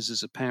intention is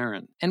as a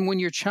parent. And when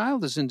your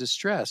child is in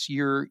distress,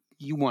 you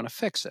want to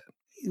fix it.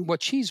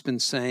 What she's been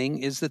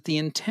saying is that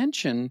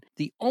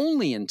the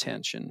only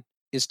intention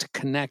is to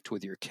connect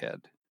with your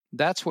kid.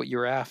 That's what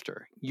you're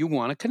after. You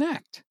want to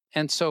connect.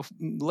 And so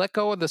let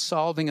go of the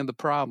solving of the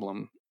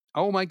problem.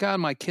 Oh my God,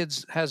 my kid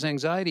has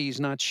anxiety.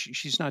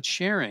 She's not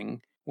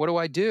sharing. What do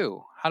I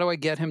do? How do I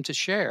get him to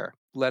share?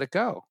 Let it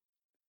go.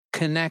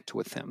 Connect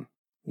with him.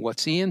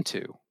 What's he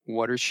into?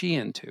 What is she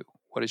into?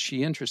 What is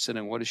she interested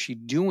in? What is she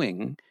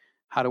doing?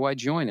 How do I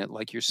join it?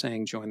 Like you're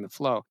saying, join the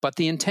flow. But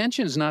the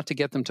intention is not to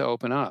get them to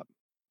open up.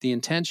 The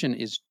intention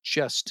is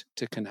just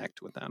to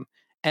connect with them.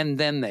 And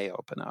then they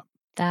open up.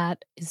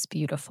 That is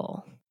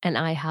beautiful. And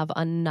I have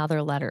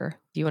another letter.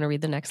 Do you want to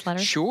read the next letter?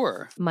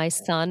 Sure. My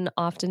son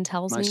often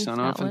tells me. My son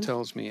often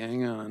tells me.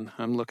 Hang on.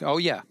 I'm looking. Oh,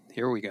 yeah.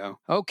 Here we go.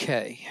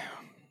 Okay.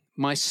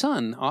 My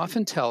son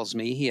often tells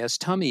me he has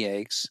tummy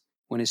aches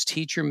when his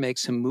teacher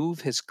makes him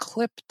move his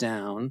clip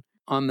down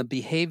on the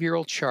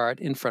behavioral chart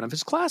in front of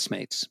his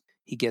classmates.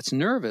 He gets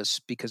nervous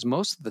because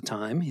most of the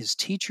time his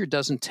teacher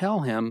doesn't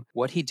tell him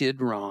what he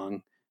did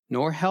wrong,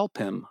 nor help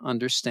him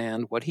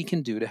understand what he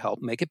can do to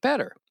help make it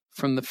better.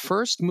 From the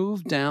first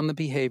move down the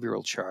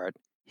behavioral chart,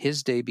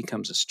 his day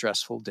becomes a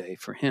stressful day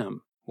for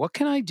him. What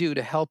can I do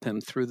to help him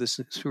through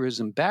his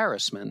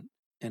embarrassment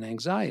and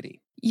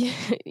anxiety?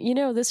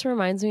 Yeah, this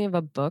reminds me of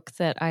a book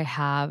that I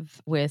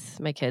have with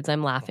my kids.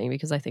 I'm laughing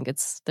because I think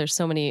there's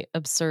so many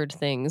absurd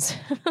things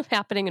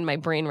happening in my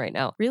brain right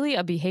now. Really,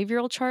 a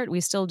behavioral chart,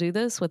 we still do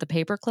this with a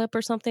paper clip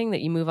or something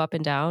that you move up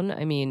and down.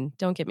 I mean,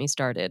 don't get me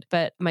started.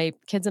 But my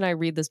kids and I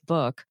read this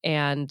book,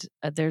 and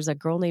there's a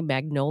girl named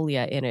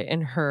Magnolia in it,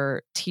 and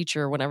her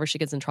teacher, whenever she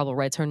gets in trouble,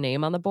 writes her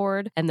name on the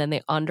board, and then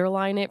they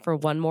underline it for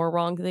one more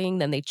wrong thing,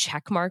 then they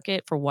check mark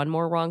it for one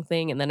more wrong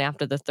thing, and then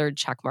after the third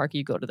check mark,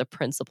 you go to the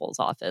principal's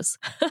office.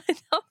 I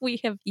thought we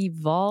have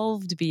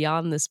evolved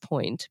beyond this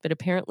point, but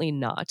apparently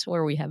not,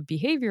 where we have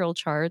behavioral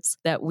charts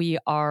that we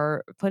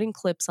are putting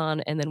clips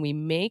on, and then we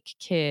make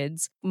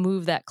kids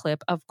move that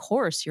clip. Of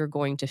course, you're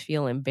going to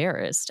feel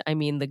embarrassed. I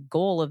mean, the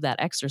goal of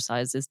that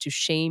exercise is to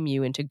shame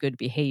you into good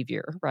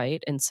behavior,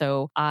 right? And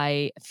so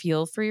I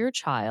feel for your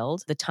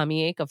child. The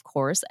tummy ache, of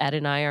course. Ed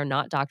and I are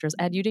not doctors.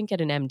 Ed, you didn't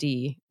get an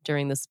MD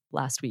during this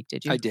last week,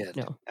 did you? I did,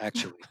 No.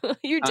 actually.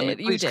 You did.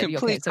 You did.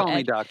 Please Okay, so call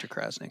me Ed, Dr.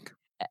 Krasnick.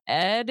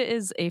 Ed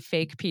is a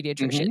fake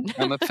pediatrician.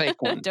 I'm a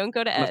fake one. Don't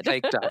go to I'm Ed. a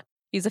fake doctor.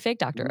 He's a fake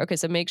doctor. Okay,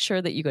 so make sure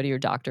that you go to your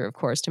doctor, of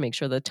course, to make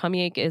sure the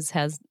tummy ache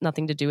has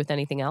nothing to do with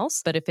anything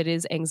else. But if it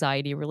is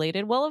anxiety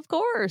related, well, of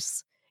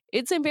course,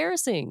 it's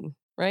embarrassing,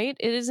 right?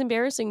 It is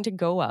embarrassing to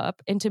go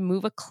up and to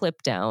move a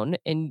clip down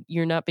and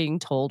you're not being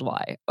told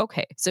why.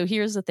 Okay, so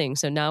here's the thing.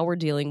 So now we're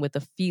dealing with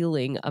the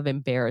feeling of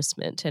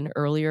embarrassment. And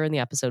earlier in the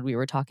episode, we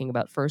were talking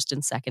about first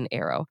and second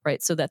arrow,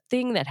 right? So that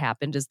thing that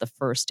happened is the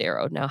first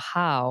arrow. Now,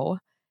 how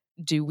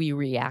do we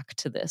react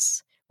to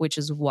this? Which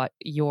is what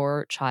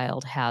your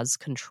child has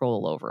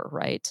control over,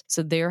 right?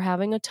 So they're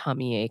having a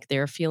tummy ache.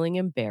 They're feeling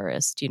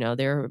embarrassed.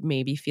 They're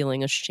maybe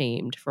feeling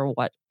ashamed for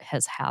what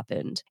has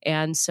happened.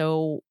 And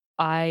so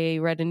I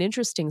read an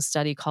interesting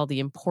study called The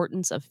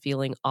Importance of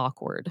Feeling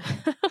Awkward.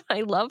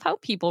 I love how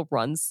people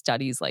run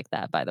studies like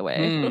that, by the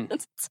way.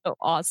 It's so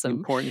awesome.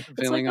 Importance of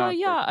It's feeling like, awkward.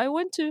 yeah, I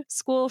went to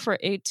school for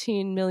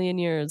 18 million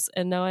years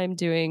and now I'm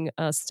doing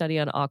a study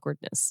on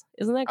awkwardness.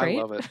 Isn't that great?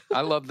 I love it.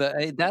 I love that.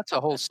 Hey, that's a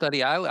whole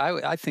study.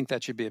 I think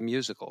that should be a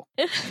musical.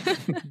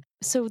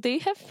 So they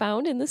have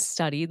found in this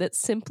study that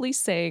simply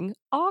saying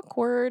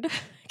awkward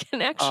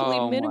can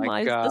actually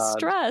minimize the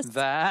stress.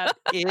 That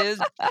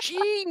is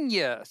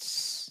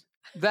genius.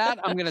 That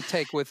I'm going to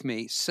take with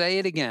me. Say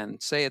it again.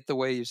 Say it the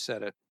way you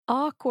said it.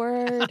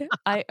 Awkward.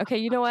 Okay,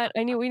 you know what?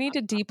 We need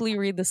to deeply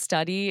read the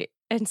study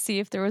and see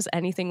if there was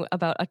anything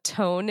about a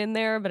tone in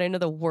there, but I know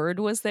the word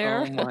was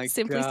there. Oh my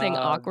Simply God, saying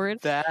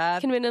awkward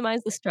that can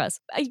minimize the stress.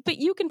 But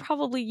you can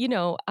probably,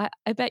 I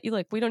bet you,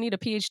 we don't need a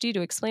PhD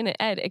to explain it.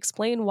 Ed,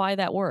 explain why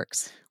that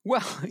works.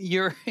 Well,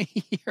 you're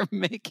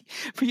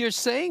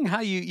saying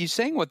how you're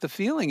saying what the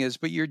feeling is,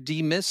 but you're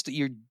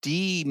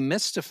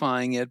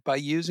demystifying it by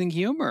using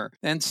humor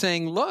and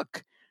saying,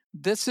 look,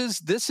 this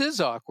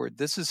is awkward.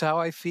 This is how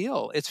I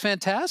feel. It's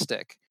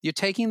fantastic. You're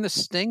taking the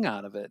sting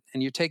out of it,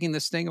 and you're taking the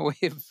sting away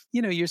of,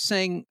 you're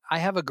saying, I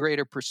have a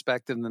greater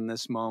perspective than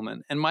this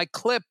moment, and my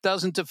clip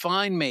doesn't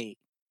define me.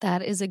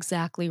 That is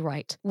exactly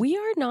right. We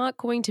are not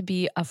going to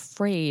be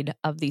afraid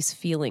of these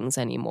feelings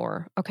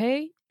anymore,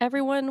 okay?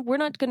 Everyone, we're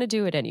not going to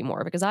do it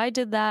anymore because I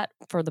did that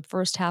for the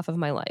first half of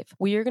my life.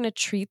 We are going to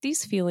treat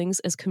these feelings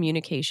as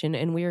communication,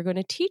 and we are going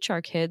to teach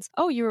our kids,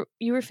 oh, you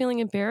were feeling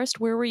embarrassed.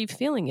 Where were you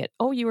feeling it?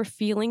 Oh, you were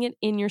feeling it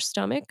in your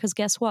stomach? Because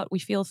guess what? We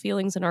feel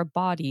feelings in our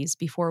bodies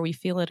before we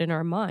feel it in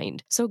our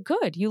mind. So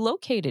good, you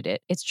located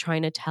it. It's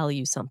trying to tell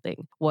you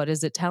something. What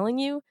is it telling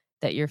you?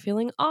 That you're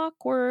feeling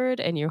awkward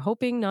and you're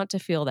hoping not to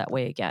feel that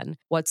way again.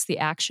 What's the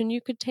action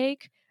you could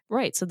take?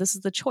 Right. So this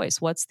is the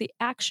choice. What's the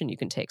action you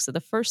can take? So the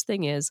first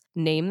thing is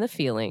name the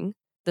feeling.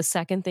 The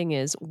second thing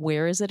is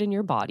where is it in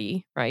your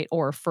body, right?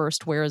 Or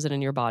first, where is it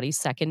in your body?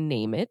 Second,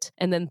 name it.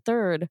 And then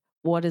third,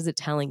 what is it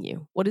telling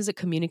you? What is it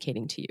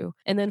communicating to you?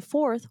 And then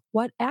fourth,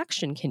 what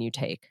action can you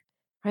take?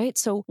 Right?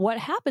 So what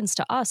happens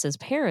to us as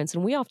parents,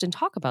 and we often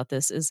talk about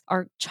this, is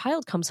our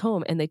child comes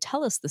home and they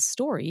tell us the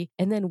story,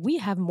 and then we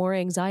have more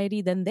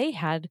anxiety than they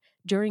had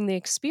during the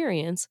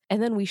experience,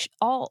 and then we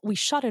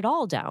shut it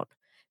all down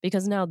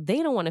because now they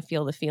don't want to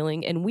feel the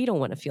feeling and we don't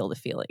want to feel the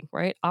feeling,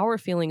 right? Our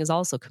feeling is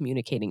also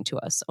communicating to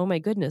us. Oh my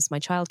goodness, my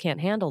child can't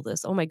handle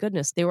this. Oh my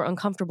goodness, they were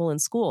uncomfortable in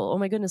school. Oh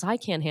my goodness, I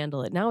can't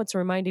handle it. Now it's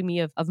reminding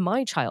me of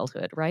my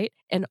childhood, right?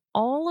 And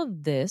all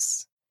of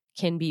this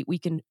can be, we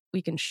can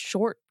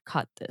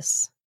shortcut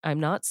this. I'm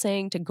not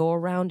saying to go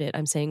around it.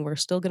 I'm saying we're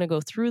still going to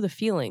go through the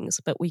feelings,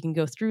 but we can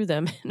go through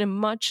them in a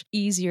much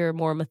easier,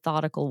 more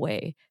methodical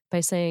way by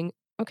saying,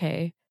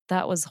 okay,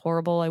 that was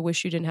horrible. I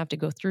wish you didn't have to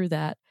go through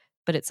that,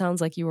 but it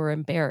sounds like you were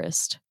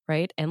embarrassed,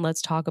 right? And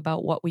let's talk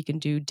about what we can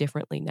do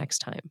differently next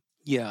time.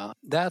 Yeah,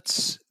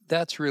 that's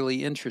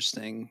really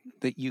interesting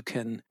that you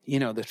can,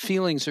 that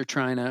feelings are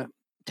trying to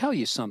tell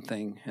you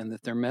something and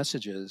that they're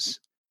messages.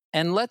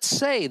 And let's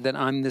say that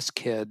I'm this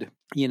kid,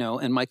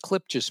 and my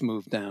clip just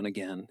moved down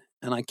again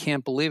and I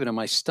can't believe it and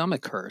my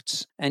stomach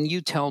hurts. And you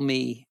tell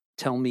me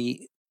tell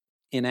me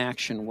in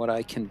action what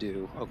I can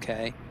do,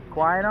 okay?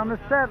 Quiet on the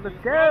set. Let's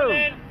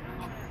go.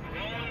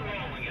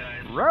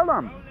 Roll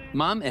 'em.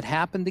 Mom, it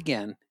happened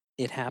again.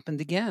 It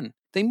happened again.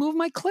 They moved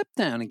my clip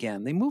down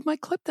again. And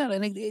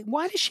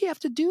why does she have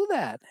to do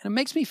that? And it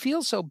makes me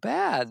feel so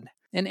bad.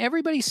 And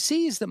everybody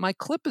sees that my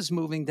clip is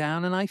moving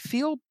down and I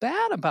feel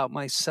bad about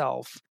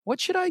myself. What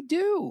should I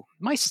do?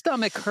 My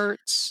stomach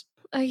hurts.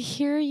 I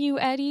hear you,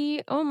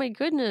 Eddie. Oh my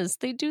goodness.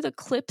 They do the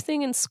clip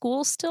thing in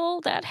school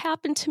still? That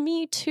happened to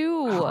me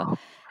too. Oh,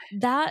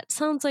 That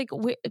sounds like,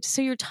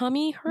 so your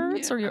tummy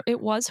hurts or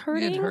it was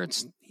hurting? it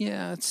hurts.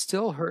 Yeah, it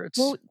still hurts.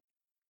 Well,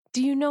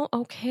 do you know?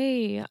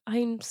 Okay,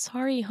 I'm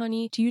sorry,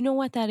 honey. Do you know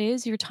what that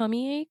is? Your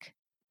tummy ache?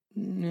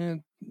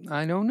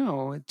 I don't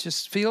know. It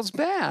just feels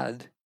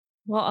bad.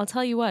 Well, I'll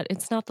tell you what,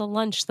 it's not the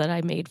lunch that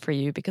I made for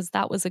you because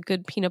that was a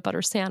good peanut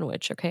butter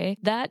sandwich, okay?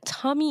 That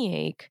tummy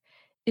ache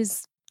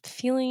is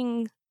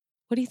feeling,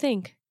 what do you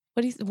think?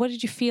 What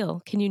did you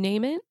feel? Can you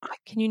name it?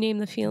 Can you name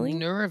the feeling?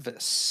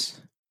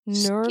 Nervous.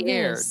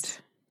 Nervous.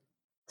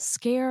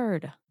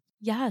 Scared.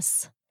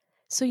 Yes.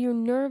 So you're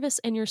nervous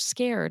and you're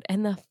scared.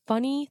 And the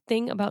funny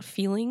thing about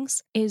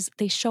feelings is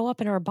they show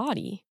up in our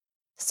body.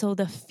 So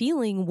the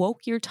feeling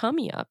woke your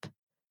tummy up.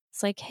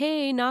 It's like,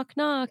 hey, knock,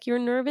 knock, you're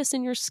nervous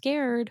and you're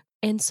scared.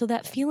 And so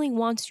that feeling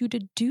wants you to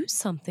do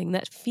something.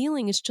 That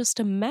feeling is just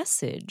a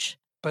message.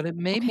 But it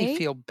made me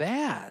feel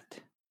bad.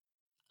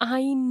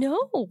 I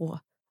know.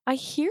 I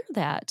hear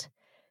that.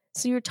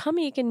 So your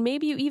tummy ache, and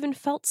maybe you even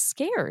felt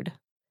scared,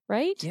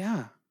 right?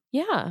 Yeah.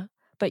 Yeah.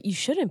 But you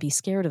shouldn't be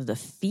scared of the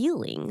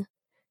feeling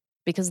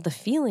because the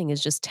feeling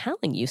is just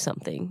telling you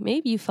something.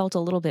 Maybe you felt a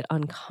little bit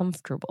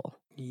uncomfortable.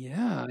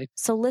 Yeah.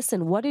 So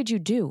listen, what did you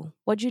do?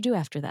 What did you do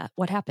after that?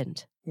 What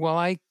happened? Well,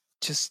 I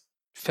just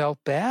felt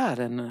bad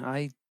and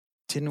I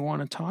didn't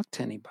want to talk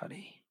to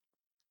anybody.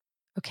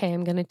 Okay,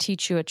 I'm going to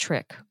teach you a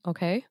trick,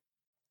 okay?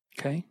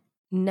 Okay.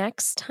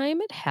 Next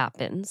time it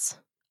happens,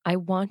 I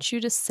want you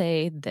to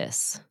say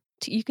this.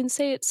 You can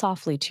say it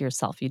softly to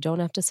yourself. You don't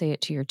have to say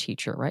it to your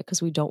teacher, right?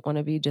 Because we don't want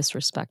to be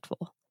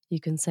disrespectful.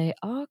 You can say,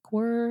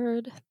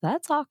 awkward.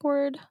 That's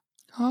awkward.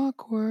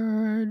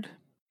 Awkward.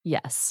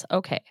 Yes.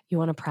 Okay. You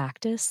want to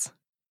practice?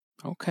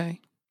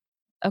 Okay.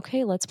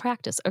 Okay, let's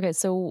practice. Okay,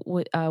 so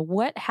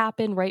what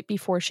happened right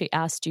before she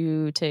asked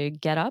you to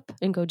get up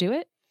and go do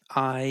it?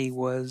 I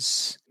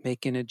was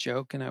making a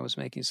joke and I was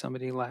making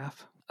somebody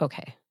laugh.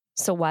 Okay.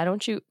 So why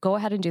don't you go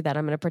ahead and do that?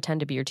 I'm going to pretend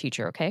to be your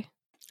teacher, okay?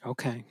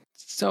 Okay.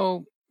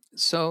 So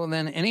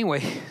then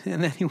anyway,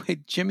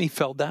 Jimmy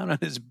fell down on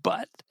his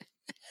butt.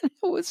 It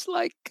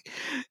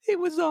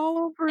was all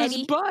over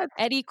his butt.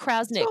 Eddie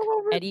Krasnick.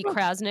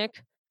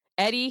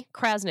 Eddie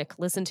Krasnick,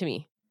 listen to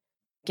me.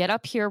 Get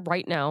up here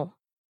right now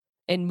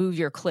and move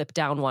your clip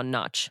down one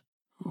notch.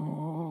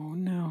 Oh,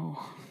 no.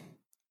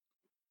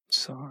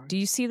 Sorry. Do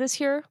you see this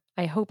here?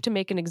 I hope to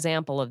make an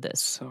example of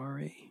this.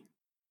 Sorry.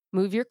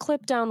 Move your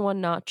clip down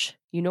one notch.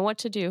 You know what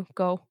to do.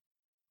 Go.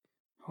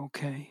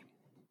 Okay.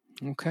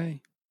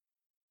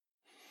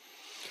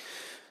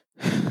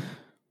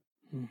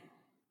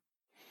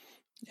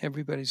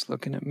 Everybody's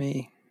looking at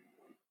me.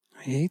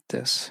 I hate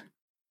this.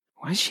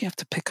 Why does she have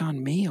to pick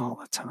on me all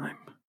the time?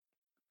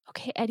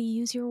 Okay, Eddie,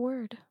 use your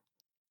word.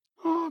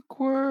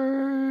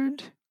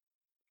 Awkward.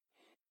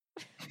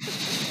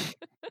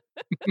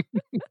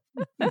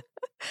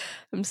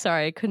 I'm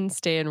sorry, I couldn't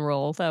stay in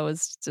role. That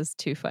was just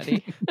too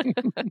funny.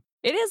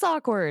 It is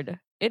awkward.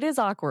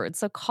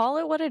 So call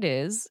it what it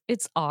is.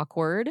 It's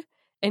awkward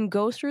and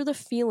go through the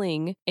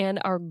feeling. And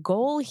our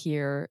goal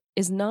here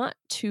is not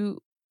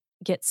to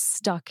get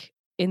stuck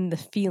in the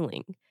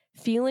feeling.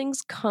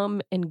 Feelings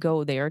come and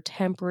go. They are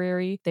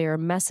temporary. They are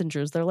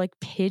messengers. They're like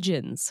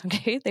pigeons,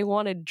 okay? They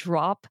want to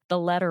drop the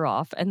letter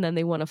off and then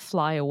they want to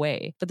fly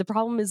away. But the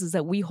problem is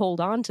that we hold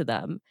on to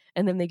them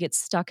and then they get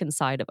stuck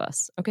inside of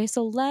us, okay?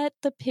 So let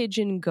the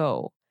pigeon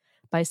go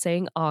by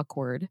saying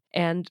awkward,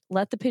 and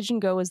let the pigeon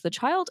go as the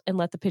child and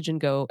let the pigeon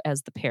go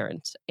as the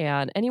parent.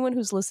 And anyone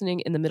who's listening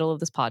in the middle of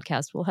this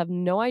podcast will have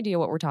no idea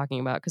what we're talking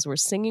about because we're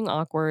singing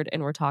awkward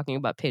and we're talking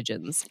about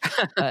pigeons.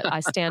 But I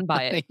stand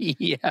by it.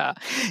 Yeah.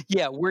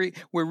 We're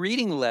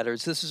reading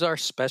letters. This is our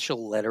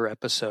special letter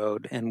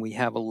episode, and we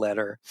have a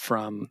letter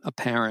from a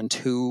parent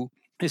who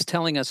is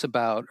telling us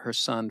about her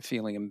son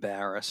feeling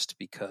embarrassed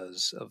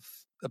because of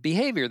a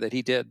behavior that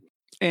he did.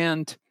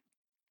 And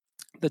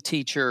the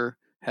teacher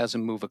has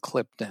him move a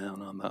clip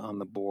down on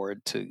the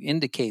board to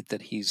indicate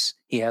that he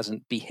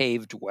hasn't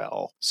behaved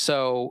well.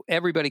 So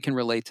everybody can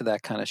relate to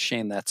that kind of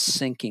shame, that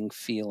sinking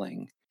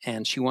feeling.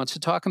 And she wants to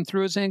talk him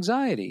through his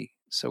anxiety.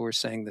 So we're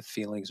saying the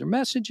feelings are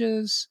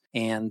messages.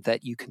 and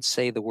that you can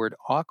say the word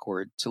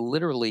awkward to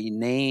literally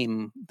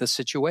name the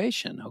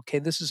situation. Okay,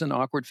 this is an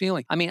awkward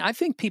feeling. I mean, I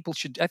think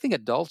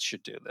adults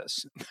should do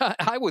this.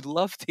 I would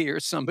love to hear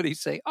somebody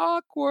say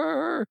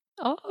awkward.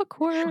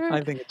 Awkward.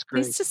 I think it's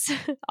great. He's just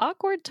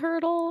awkward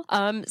turtle.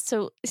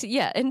 So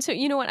yeah, and so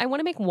you know what? I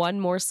want to make one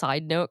more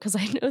side note because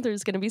I know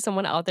there's going to be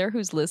someone out there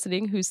who's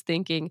listening who's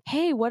thinking,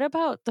 "Hey, what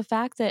about the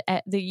fact that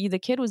the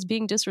kid was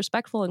being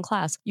disrespectful in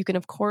class?" You can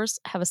of course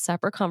have a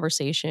separate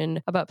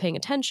conversation about paying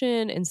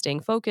attention and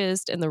staying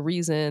focused and the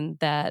reason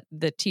that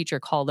the teacher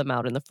called them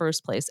out in the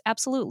first place.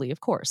 Absolutely, of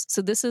course.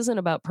 So this isn't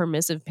about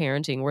permissive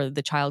parenting where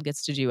the child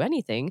gets to do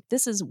anything.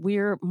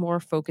 We're more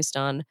focused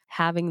on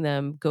having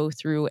them go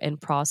through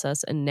and process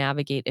and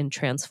navigate and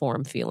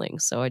transform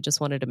feelings. So I just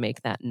wanted to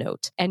make that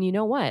note. And you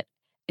know what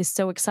is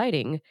so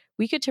exciting?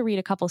 We get to read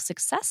a couple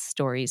success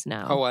stories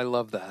now. Oh, I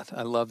love that.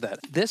 I love that.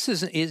 This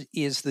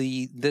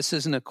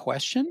isn't a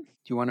question.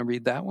 Do you want to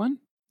read that one?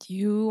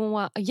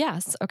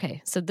 Yes.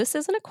 Okay. So this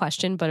isn't a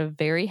question, but a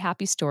very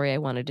happy story I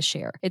wanted to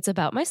share. It's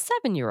about my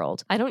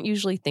 7-year-old. I don't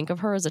usually think of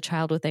her as a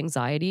child with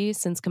anxiety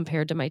since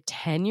compared to my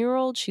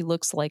 10-year-old, she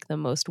looks like the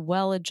most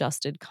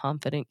well-adjusted,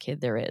 confident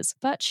kid there is.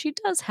 But she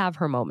does have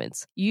her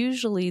moments.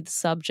 Usually the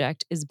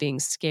subject is being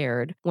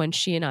scared when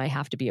she and I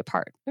have to be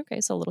apart. Okay.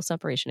 So a little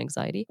separation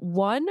anxiety.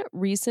 One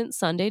recent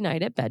Sunday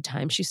night at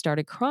bedtime, she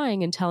started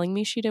crying and telling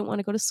me she didn't want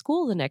to go to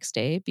school the next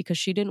day because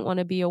she didn't want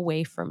to be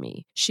away from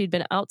me. She'd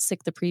been out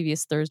sick the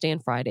previous Thursday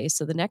and Friday,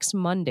 so the next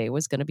Monday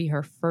was going to be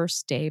her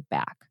first day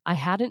back. I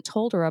hadn't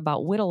told her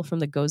about Whittle from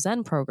the Go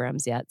Zen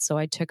programs yet, so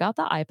I took out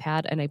the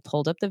iPad and I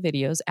pulled up the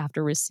videos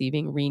after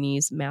receiving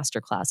Rini's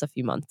masterclass a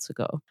few months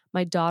ago.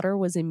 My daughter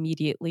was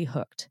immediately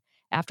hooked.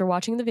 After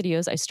watching the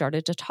videos, I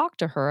started to talk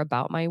to her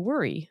about my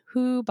worry,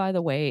 who, by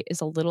the way,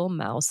 is a little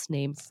mouse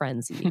named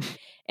Frenzy,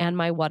 and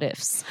my what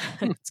ifs.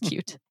 It's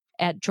cute.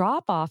 At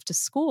drop off to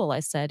school,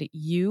 I said,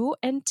 "You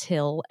and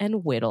Till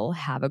and Whittle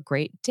have a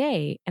great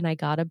day." And I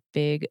got a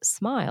big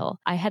smile.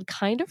 I had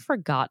kind of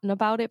forgotten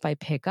about it by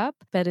pickup,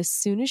 but as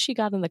soon as she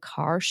got in the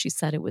car, she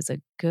said, "It was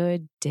a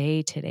good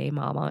day today,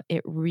 Mama.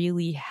 It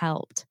really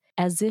helped."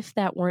 As if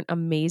that weren't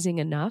amazing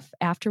enough,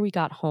 after we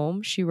got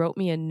home, she wrote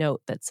me a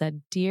note that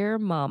said, "Dear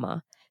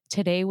Mama,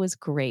 today was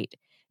great.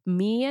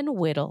 Me and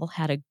Whittle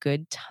had a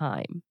good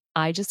time.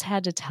 I just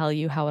had to tell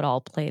you how it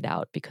all played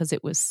out because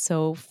it was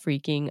so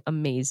freaking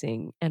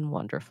amazing and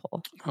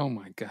wonderful." Oh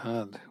my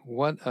God.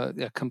 What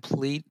a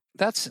complete,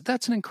 that's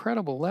an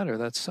incredible letter.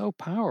 That's so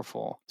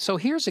powerful. So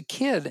here's a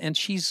kid and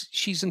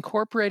she's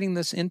incorporating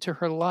this into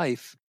her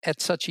life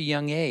at such a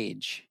young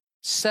age,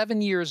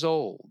 7 years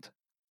old.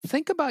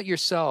 Think about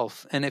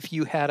yourself and if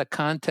you had a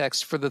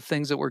context for the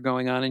things that were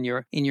going on in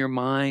your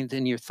mind,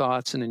 in your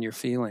thoughts and in your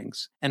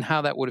feelings and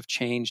how that would have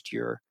changed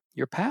your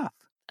path.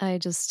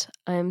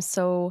 I'm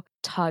so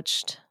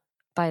touched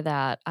by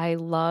that. I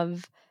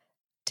love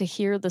to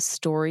hear the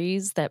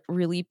stories that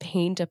really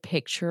paint a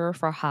picture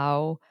for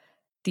how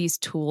these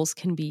tools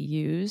can be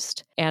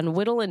used. And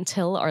Whittle and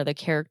Till are the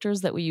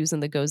characters that we use in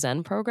the Go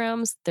Zen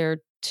programs. They're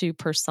to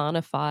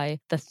personify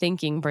the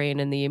thinking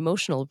brain and the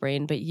emotional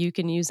brain, but you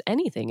can use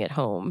anything at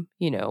home,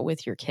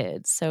 with your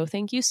kids. So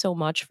thank you so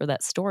much for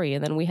that story.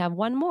 And then we have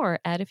one more,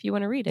 Ed, if you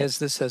want to read it. Is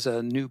this as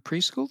a new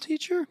preschool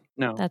teacher?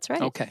 No. That's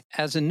right. Okay.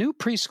 As a new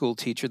preschool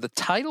teacher, the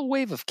tidal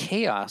wave of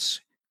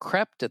chaos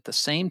crept at the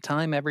same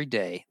time every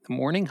day. The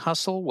morning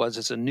hustle was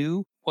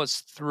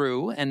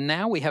through, and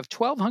now we have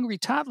 12 hungry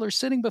toddlers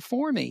sitting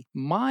before me,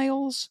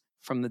 miles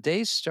from the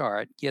day's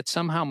start, yet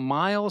somehow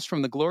miles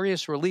from the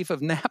glorious relief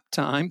of nap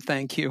time.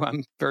 Thank you.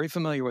 I'm very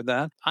familiar with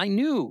that. I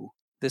knew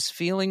this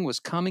feeling was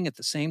coming at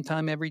the same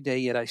time every day,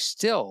 yet I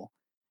still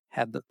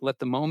had let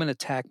the moment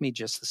attack me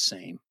just the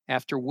same.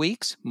 After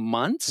weeks,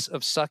 months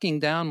of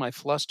sucking down my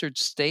flustered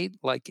state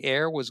like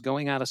air was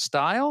going out of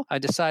style, I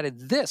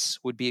decided this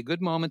would be a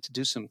good moment to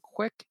do some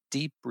quick,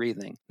 deep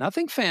breathing.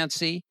 Nothing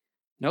fancy,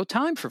 no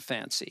time for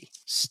fancy.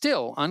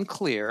 Still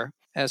unclear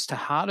as to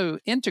how to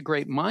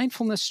integrate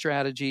mindfulness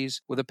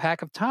strategies with a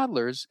pack of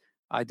toddlers,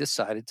 I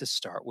decided to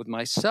start with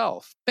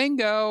myself.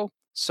 Bingo!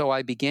 So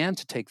I began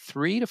to take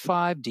 3 to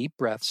 5 deep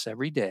breaths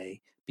every day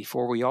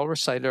before we all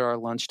recited our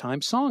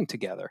lunchtime song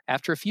together.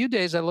 After a few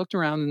days, I looked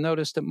around and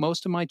noticed that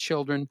most of my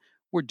children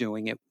were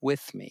doing it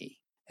with me.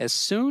 As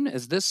soon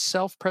as this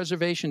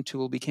self-preservation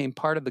tool became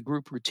part of the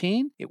group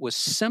routine, it was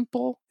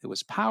simple, it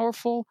was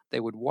powerful. They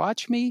would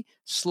watch me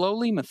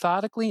slowly,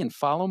 methodically, and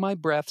follow my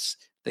breaths.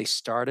 They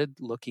started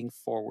looking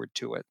forward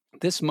to it.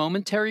 This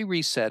momentary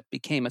reset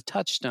became a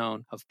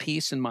touchstone of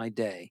peace in my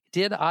day.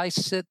 Did I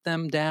sit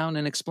them down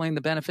and explain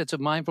the benefits of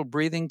mindful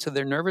breathing to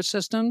their nervous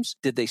systems?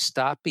 Did they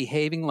stop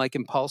behaving like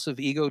impulsive,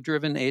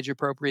 ego-driven,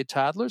 age-appropriate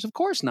toddlers? Of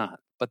course not.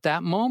 But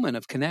that moment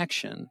of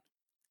connection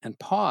and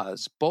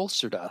pause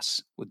bolstered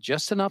us with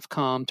just enough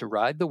calm to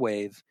ride the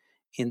wave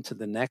into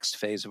the next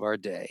phase of our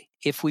day.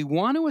 If we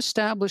want to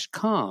establish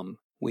calm,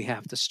 we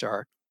have to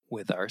start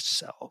with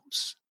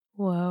ourselves.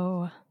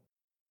 Whoa.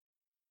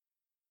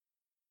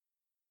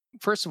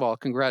 First of all,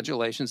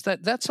 congratulations.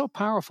 That's so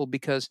powerful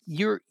because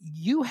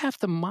you have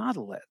to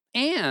model it.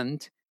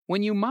 And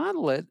when you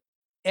model it,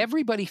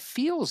 everybody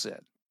feels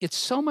it. It's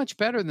so much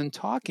better than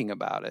talking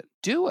about it.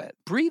 Do it.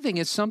 Breathing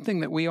is something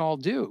that we all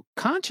do.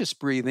 Conscious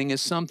breathing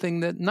is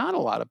something that not a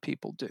lot of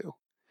people do,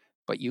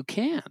 but you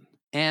can.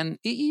 And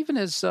even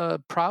as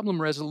a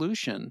problem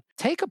resolution,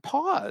 take a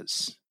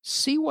pause.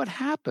 See what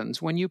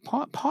happens when you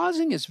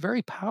pausing is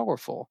very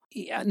powerful.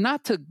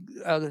 Not to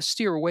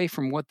steer away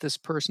from what this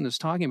person is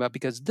talking about,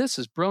 because this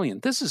is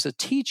brilliant. This is a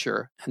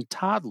teacher and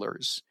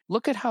toddlers.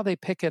 Look at how they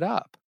pick it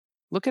up.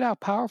 Look at how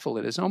powerful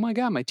it is. Oh my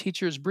God, my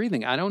teacher is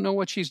breathing. I don't know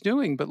what she's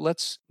doing, but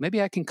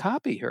maybe I can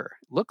copy her.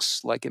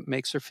 Looks like it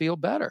makes her feel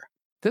better.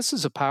 This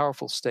is a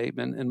powerful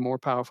statement and more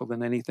powerful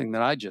than anything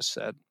that I just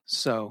said.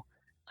 So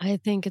I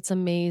think it's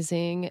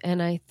amazing.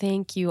 And I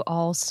thank you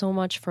all so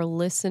much for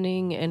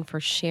listening and for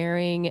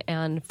sharing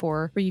and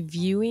for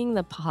reviewing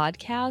the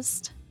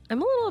podcast.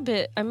 I'm a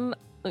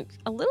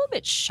little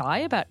bit shy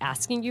about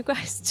asking you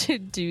guys to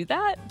do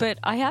that, but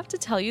I have to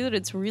tell you that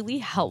it's really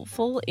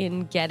helpful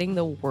in getting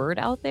the word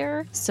out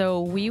there.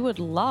 So we would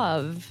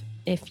love,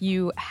 if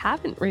you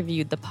haven't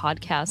reviewed the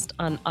podcast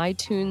on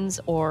iTunes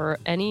or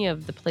any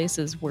of the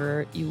places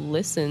where you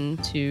listen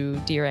to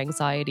Dear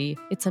Anxiety,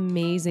 it's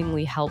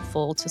amazingly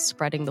helpful to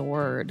spreading the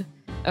word.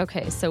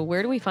 Okay, so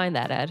where do we find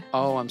that, Ed?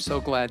 Oh, I'm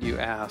so glad you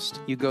asked.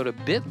 You go to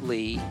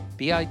bit.ly/Dear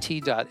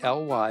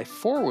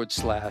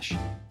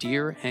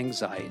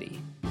Anxiety.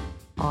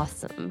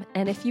 Awesome.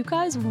 And if you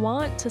guys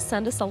want to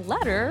send us a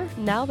letter,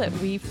 now that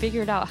we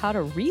figured out how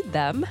to read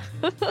them,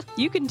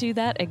 you can do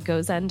that at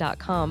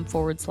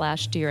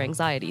gozen.com/Dear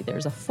Anxiety.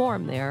 There's a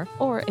form there.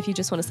 Or if you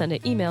just want to send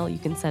an email, you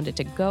can send it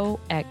to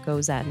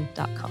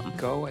go@gozen.com.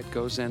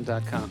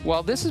 Go@gozen.com.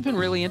 Well, this has been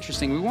really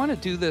interesting. We want to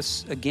do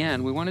this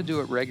again. We want to do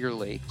it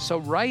regularly. So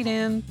write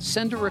in,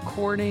 send a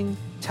recording.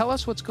 Tell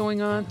us what's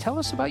going on. Tell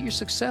us about your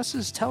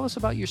successes. Tell us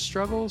about your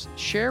struggles.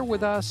 Share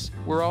with us.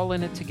 We're all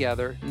in it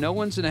together. No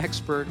one's an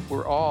expert.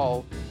 We're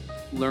all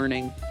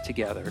learning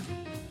together.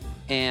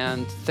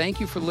 And thank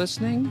you for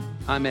listening.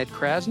 I'm Ed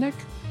Krasnick.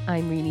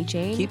 I'm Rini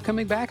Jane. Keep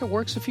coming back. It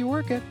works if you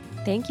work it.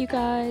 Thank you,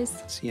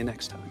 guys. See you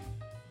next time.